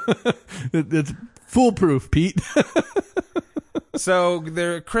 It's foolproof, Pete. So,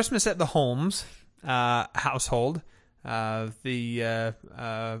 they're Christmas at the Holmes household. The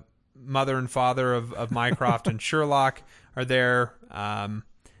mother and father of Mycroft and Sherlock are there.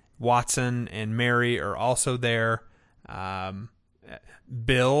 Watson and Mary are also there.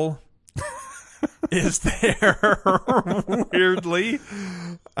 Bill... is there, weirdly.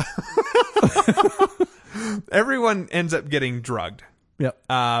 Everyone ends up getting drugged. Yep.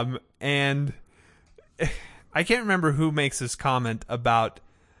 And I can't remember who makes this comment about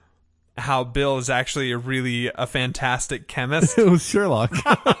how Bill is actually a fantastic chemist. It was Sherlock.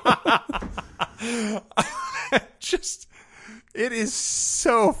 It is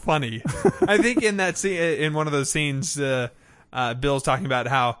so funny. I think in that scene, in one of those scenes, Bill's talking about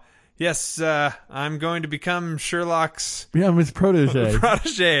how, yes, I'm going to become Sherlock's... Yeah, I'm his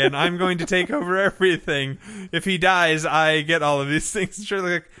protege. And I'm going to take over everything. If he dies, I get all of these things.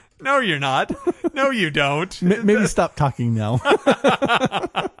 Sherlock's like, no, you're not. No, you don't. Maybe stop talking now.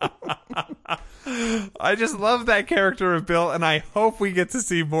 I just love that character of Bill, and I hope we get to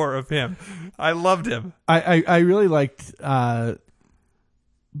see more of him. I loved him. I really liked the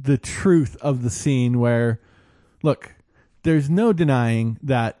truth of the scene where, look, there's no denying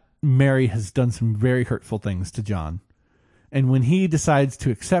that Mary has done some very hurtful things to John. And when he decides to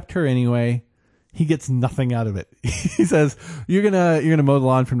accept her anyway, he gets nothing out of it. He says, you're gonna mow the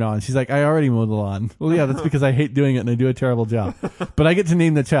lawn from now on. She's like, I already mowed the lawn. Well, yeah, that's because I hate doing it and I do a terrible job. But I get to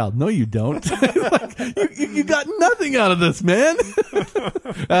name the child. No, you don't. Like, you got nothing out of this, man.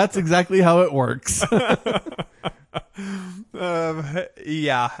 That's exactly how it works.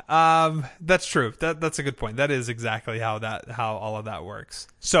 Yeah, that's true. That's a good point. That is exactly how all of that works.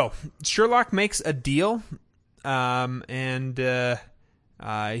 So Sherlock makes a deal, and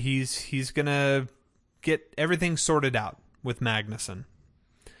he's gonna get everything sorted out with Magnuson.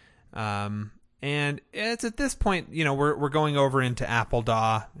 And it's at this point, we're going over into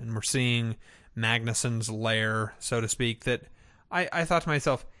Appledaw, and we're seeing Magnuson's lair, so to speak. That I thought to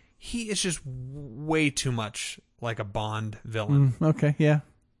myself, he is just way too much like a Bond villain. Okay, yeah.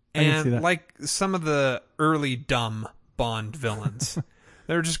 can see And that. like some of the early dumb Bond villains.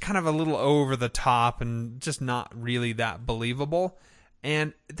 They're just kind of a little over the top and just not really that believable.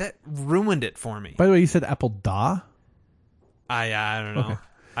 And that ruined it for me. By the way, you said Apple Da? I don't know.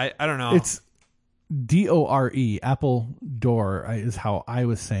 Okay. I don't know. It's Dore. Apple Door is how I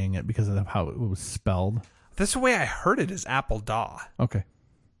was saying it because of how it was spelled. That's the way I heard it, is Apple Daw. Okay.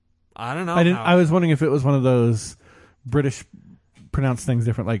 I don't know. I was wondering if it was one of those British pronounced things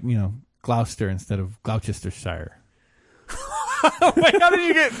different, like, Gloucester instead of Gloucestershire. Wait, how did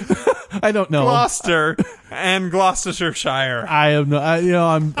you get I don't know. Gloucester and Gloucestershire? I have no.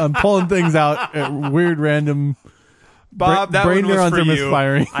 I'm pulling things out at weird random. Bob, that brain one was neurons for are you.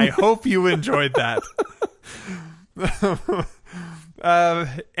 misfiring. I hope you enjoyed that.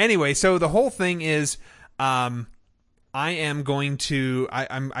 Anyway, so the whole thing is, I am going to.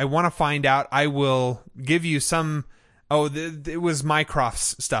 I want to find out. I will give you some. Oh, it was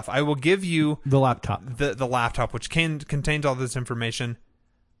Mycroft's stuff. I will give you The laptop. the laptop, which contains all this information.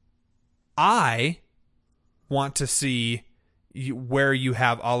 I want to see where you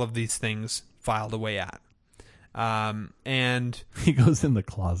have all of these things filed away at. And He goes in the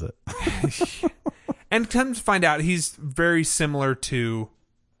closet. and come to find out, he's very similar to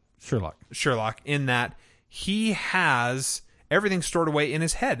Sherlock. in that he has everything stored away in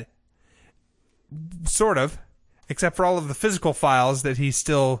his head. Sort of. Except for all of the physical files that he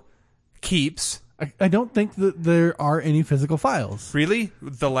still keeps. I don't think that there are any physical files. Really?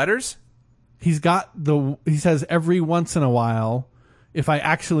 The letters? He says every once in a while, if I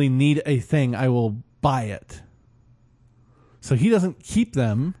actually need a thing, I will buy it. So he doesn't keep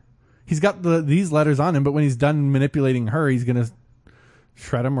them. He's got these letters on him, but when he's done manipulating her, he's going to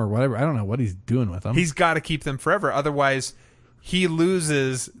shred them or whatever. I don't know what he's doing with them. He's got to keep them forever. Otherwise, he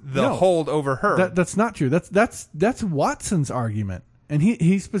loses the hold over her. That's not true. That's Watson's argument. And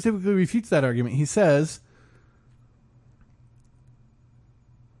he specifically refutes that argument. He says,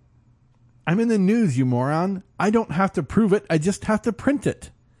 I'm in the news, you moron. I don't have to prove it. I just have to print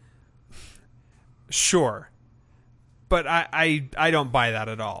it. Sure. But I don't buy that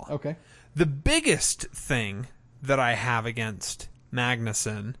at all. Okay. The biggest thing that I have against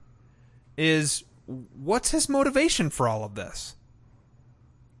Magnuson is, what's his motivation for all of this?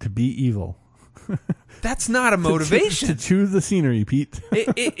 To be evil. That's not a motivation. To choose the scenery, Pete.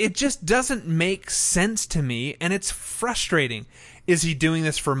 it just doesn't make sense to me, and it's frustrating. Is he doing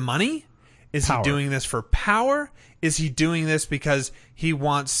this for money? Is Power. he doing this for power? Is he doing this because he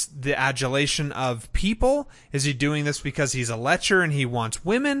wants the adulation of people? Is he doing this because he's a lecher and he wants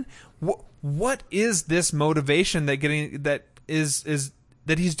women? What is this motivation that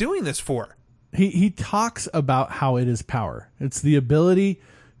he's doing this for? He talks about how it is power. It's the ability.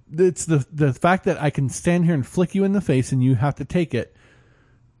 It's the fact that I can stand here and flick you in the face and you have to take it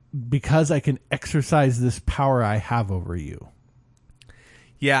because I can exercise this power I have over you.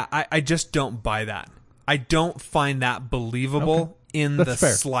 Yeah, I just don't buy that. I don't find that believable in the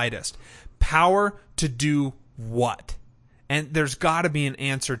fair. slightest. Power to do what? And there's got to be an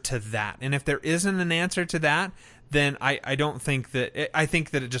answer to that. And if there isn't an answer to that, then I don't think that... I think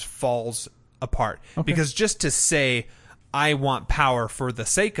that it just falls apart. Okay. Because just to say, I want power for the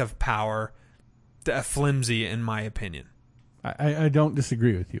sake of power, flimsy in my opinion. I don't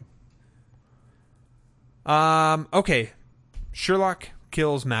disagree with you. Okay. Sherlock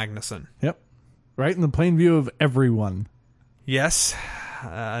kills Magnuson. Yep. Right in the plain view of everyone. Yes.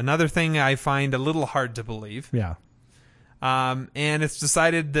 Another thing I find a little hard to believe. Yeah. And it's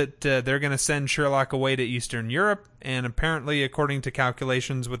decided that they're going to send Sherlock away to Eastern Europe, and apparently, according to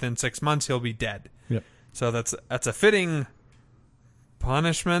calculations, within 6 months he'll be dead. Yep. So that's a fitting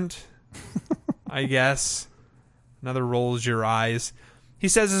punishment, I guess. Another rolls your eyes. He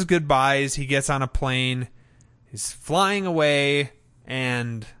says his goodbyes. He gets on a plane. He's flying away,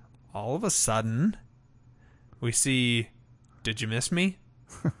 and all of a sudden, we see, did you miss me?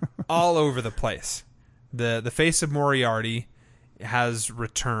 All over the place. The face of Moriarty has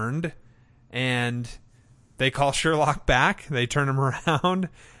returned, and they call Sherlock back. They turn him around,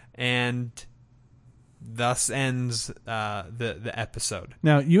 and thus ends the episode.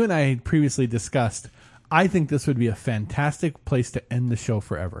 Now, you and I had previously discussed, I think this would be a fantastic place to end the show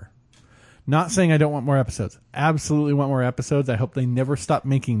forever. Not saying I don't want more episodes. Absolutely want more episodes. I hope they never stop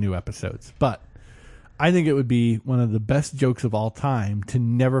making new episodes. But I think it would be one of the best jokes of all time to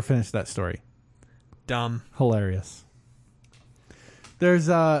never finish that story. Dumb. Hilarious. There's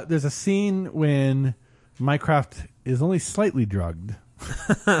a scene when Mycroft is only slightly drugged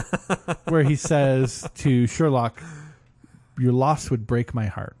where he says to Sherlock, "Your loss would break my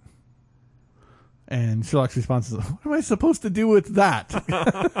heart." And Sherlock's response is, what am I supposed to do with that?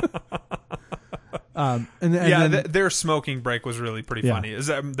 Their smoking break was really pretty funny. Is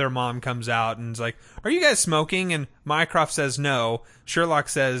that their mom comes out and is like, "Are you guys smoking?" And Mycroft says no. Sherlock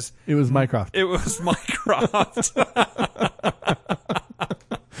says, "It was Mycroft." It was Mycroft.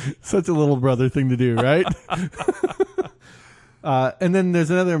 Such a little brother thing to do, right? And then there's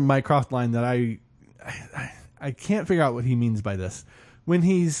another Mycroft line that I can't figure out what he means by this. When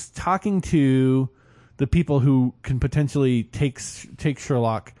he's talking to the people who can potentially take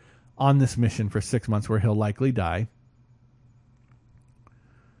Sherlock on this mission for 6 months where he'll likely die,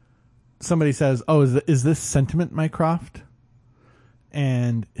 somebody says, "Oh, is this sentiment, Mycroft?"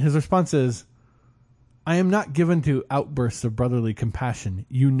 And his response is, "I am not given to outbursts of brotherly compassion.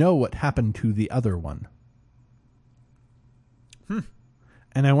 You know what happened to the other one."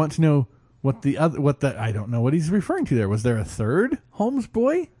 And I want to know I don't know what he's referring to there. Was there a third Holmes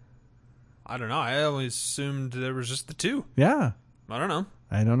boy? I don't know. I always assumed there was just the two. Yeah. I don't know.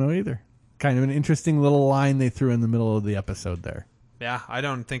 I don't know either. Kind of an interesting little line they threw in the middle of the episode there. Yeah, I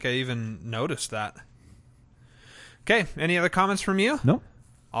don't think I even noticed that. Okay, any other comments from you? No.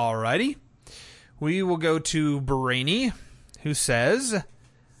 Alrighty. We will go to Brainy, who says,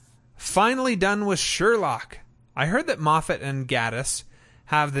 "Finally done with Sherlock. I heard that Moffat and Gatiss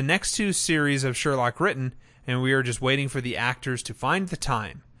have the next 2 series of Sherlock written, and we are just waiting for the actors to find the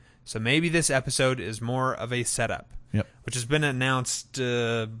time. So maybe this episode is more of a setup." Yep. Which has been announced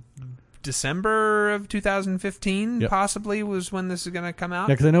December of 2015, possibly, was when this is going to come out.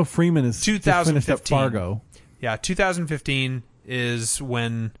 Yeah, because I know Freeman is 2015. just finished up Fargo. Yeah, 2015 is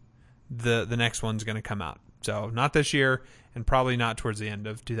when the next one's going to come out. So not this year, and probably not towards the end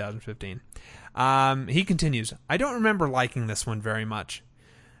of 2015. He continues, "I don't remember liking this one very much.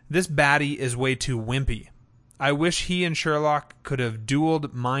 This baddie is way too wimpy. I wish he and Sherlock could have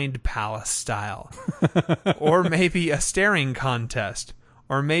dueled Mind Palace style. Or maybe a staring contest.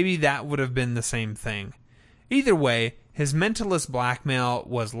 Or maybe that would have been the same thing. Either way, his mentalist blackmail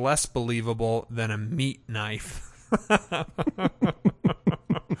was less believable than a meat knife."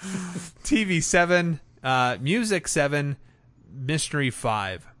 TV 7, Music 7, Mystery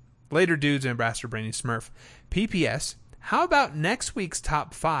 5. Later dudes, Ambassador Brainy Smurf. PPS, how about next week's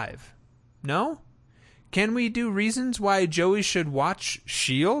top 5? No? Can we do reasons why Joey should watch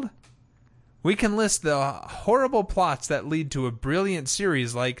S.H.I.E.L.D.? We can list the horrible plots that lead to a brilliant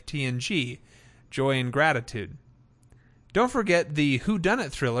series like TNG, Joy and Gratitude. Don't forget the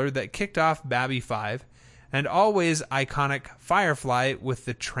whodunit thriller that kicked off Babby 5, and always iconic Firefly with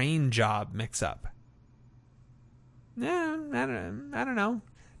the train job mix-up. I don't know.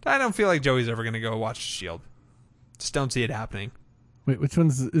 I don't feel like Joey's ever going to go watch S.H.I.E.L.D. Just don't see it happening. Wait, which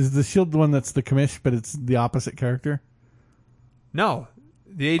is the S.H.I.E.L.D. the one that's the commish, but it's the opposite character? No.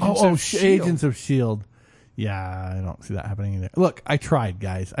 The Agents of S.H.I.E.L.D. Agents of S.H.I.E.L.D. Yeah, I don't see that happening either. Look, I tried,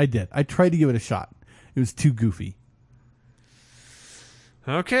 guys. I did. I tried to give it a shot. It was too goofy.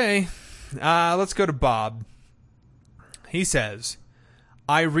 Okay. Let's go to Bob. He says,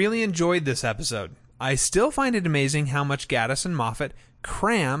 "I really enjoyed this episode. I still find it amazing how much Gatiss and Moffat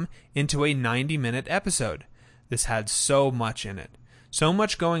cram into a 90-minute episode. This had so much in it. So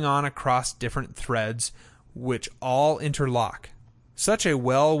much going on across different threads, which all interlock. Such a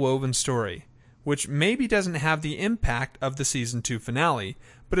well-woven story, which maybe doesn't have the impact of the Season 2 finale,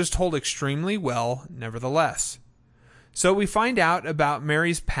 but is told extremely well nevertheless. So we find out about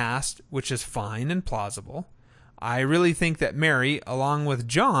Mary's past, which is fine and plausible. I really think that Mary, along with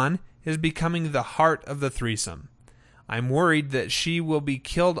John, is becoming the heart of the threesome. I'm worried that she will be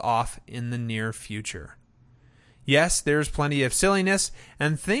killed off in the near future. Yes, there's plenty of silliness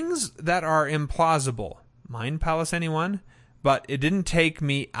and things that are implausible. Mind Palace, anyone? But it didn't take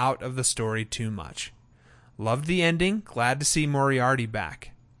me out of the story too much. Loved the ending. Glad to see Moriarty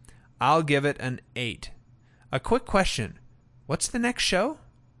back. I'll give it an 8. A quick question. What's the next show?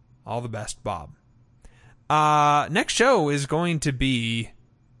 All the best, Bob." Next show is going to be,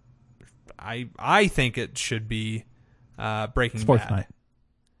 I think it should be Breaking Sports Bad. Night.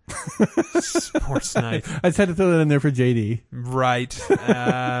 Sports Night. I just had to throw that in there for JD. Right.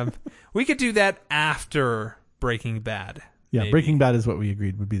 We could do that after Breaking Bad. Yeah, maybe. Breaking Bad is what we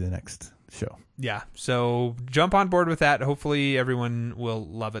agreed would be the next show. Yeah, so jump on board with that. Hopefully everyone will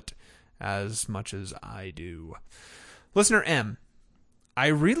love it as much as I do. Listener M, I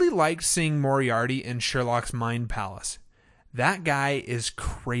really liked seeing Moriarty in Sherlock's Mind Palace. That guy is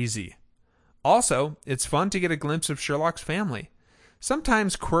crazy. Also, it's fun to get a glimpse of Sherlock's family.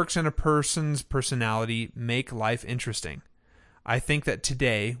 Sometimes quirks in a person's personality make life interesting. I think that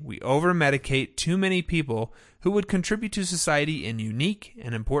today we over-medicate too many people who would contribute to society in unique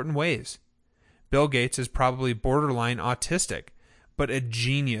and important ways. Bill Gates is probably borderline autistic, but a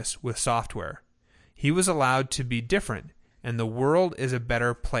genius with software. He was allowed to be different, and the world is a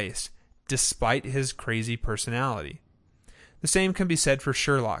better place, despite his crazy personality. The same can be said for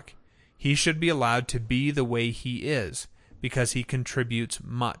Sherlock. He should be allowed to be the way he is, because he contributes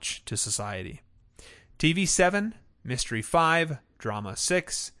much to society. TV 7, Mystery 5, Drama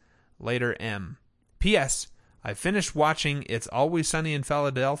 6, later M. P.S. I finished watching It's Always Sunny in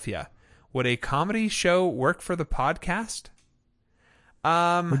Philadelphia. Would a comedy show work for the podcast?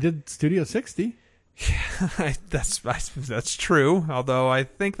 We did Studio 60. Yeah, that's true. Although I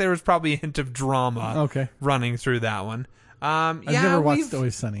think there was probably a hint of drama running through that one. I've never watched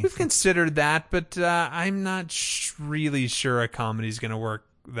Always Sunny. We've considered that, but I'm not really sure a comedy's going to work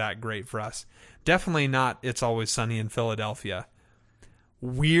that great for us. Definitely not It's Always Sunny in Philadelphia.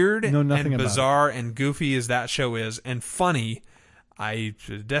 Weird and bizarre and goofy as that show is, and funny,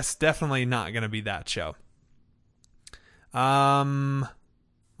 that's definitely not going to be that show. My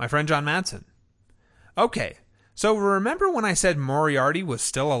friend John Madsen. Okay, so remember when I said Moriarty was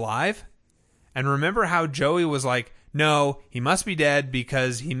still alive? And remember how Joey was like, no, he must be dead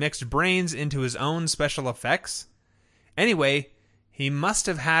because he mixed brains into his own special effects? Anyway, he must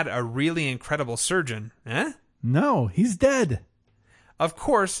have had a really incredible surgeon, eh? No, he's dead. Of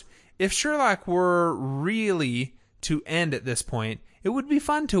course, if Sherlock were really to end at this point, it would be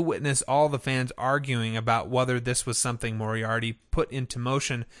fun to witness all the fans arguing about whether this was something Moriarty put into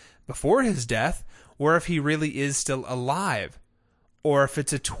motion before his death, or if he really is still alive, or if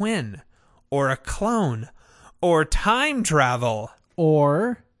it's a twin, or a clone, or time travel.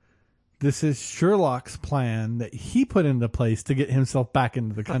 Or this is Sherlock's plan that he put into place to get himself back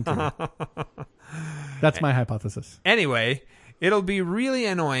into the country. That's my hypothesis. Anyway, it'll be really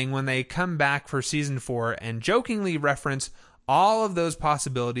annoying when they come back for season 4 and jokingly reference all of those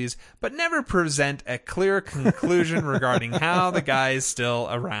possibilities, but never present a clear conclusion regarding how the guy is still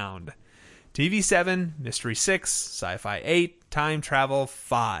around. TV 7, Mystery 6, Sci-Fi 8, Time Travel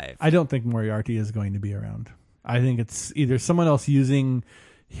 5. I don't think Moriarty is going to be around. I think it's either someone else using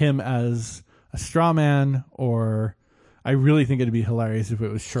him as a straw man, or I really think it'd be hilarious if it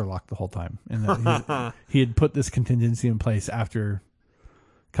was Sherlock the whole time, and that he had put this contingency in place after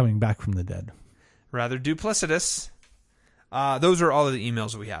coming back from the dead. Rather duplicitous. Those are all of the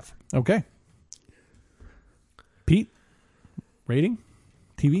emails that we have. Okay. Pete, rating?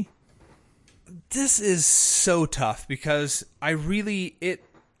 TV? This is so tough because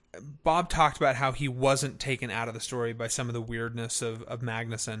Bob talked about how he wasn't taken out of the story by some of the weirdness of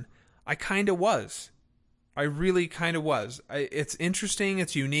Magnuson. I kind of was. I really kind of was. It's interesting.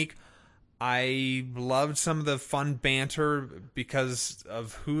 It's unique. I loved some of the fun banter because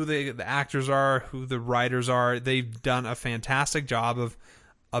of who the actors are, who the writers are. They've done a fantastic job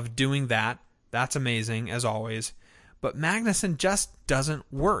of doing that. That's amazing, as always. But Magnuson just doesn't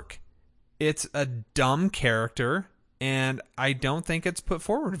work. It's a dumb character, and I don't think it's put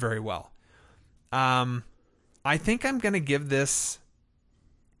forward very well. I think I'm going to give this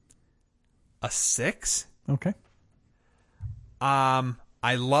a 6. Okay. I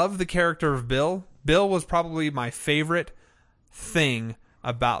love the character of Bill. Bill was probably my favorite thing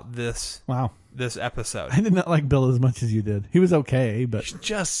about this episode. I did not like Bill as much as you did. He was okay, but he's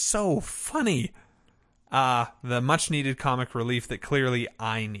just so funny. The much-needed comic relief that clearly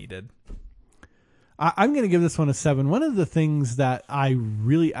I needed. I'm going to give this one a 7. One of the things that I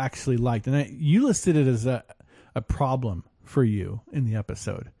really actually liked, and you listed it as a problem for you in the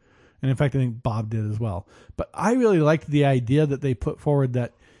episode. And in fact, I think Bob did as well. But I really liked the idea that they put forward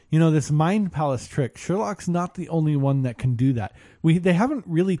that, this Mind Palace trick, Sherlock's not the only one that can do that. They haven't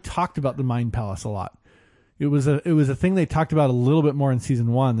really talked about the Mind Palace a lot. It was a thing they talked about a little bit more in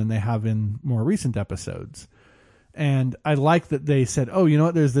season 1 than they have in more recent episodes. And I like that they said, oh, you know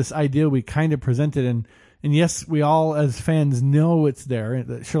what, there's this idea we kind of presented, and yes, we all as fans know it's there,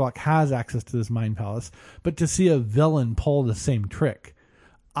 that Sherlock has access to this Mind Palace, but to see a villain pull the same trick,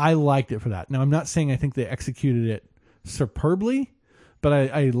 I liked it for that. Now, I'm not saying I think they executed it superbly, but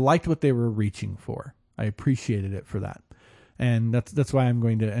I liked what they were reaching for. I appreciated it for that. And that's why I'm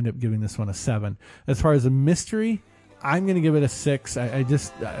going to end up giving this one a 7. As far as a mystery, I'm going to give it a 6. I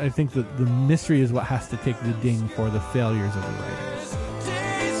think that the mystery is what has to take the ding for the failures of the writers.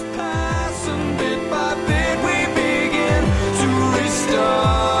 Days pass and bit by bit we begin to restart.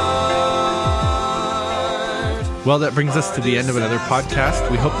 Well, that brings us to the end of another podcast.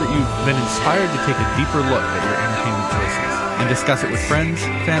 We hope that you've been inspired to take a deeper look at your entertainment choices and discuss it with friends,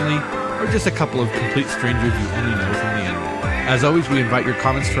 family, or just a couple of complete strangers you only know from the internet. As always, we invite your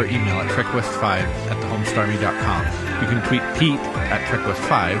comments to our email at trekwest5@thehomestarmy.com. You can tweet Pete at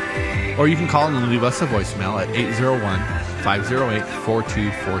trekwest5, Or you can call and leave us a voicemail at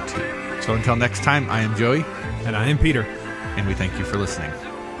 801-508-4242. So until next time, I am Joey. And I am Peter. And we thank you for listening.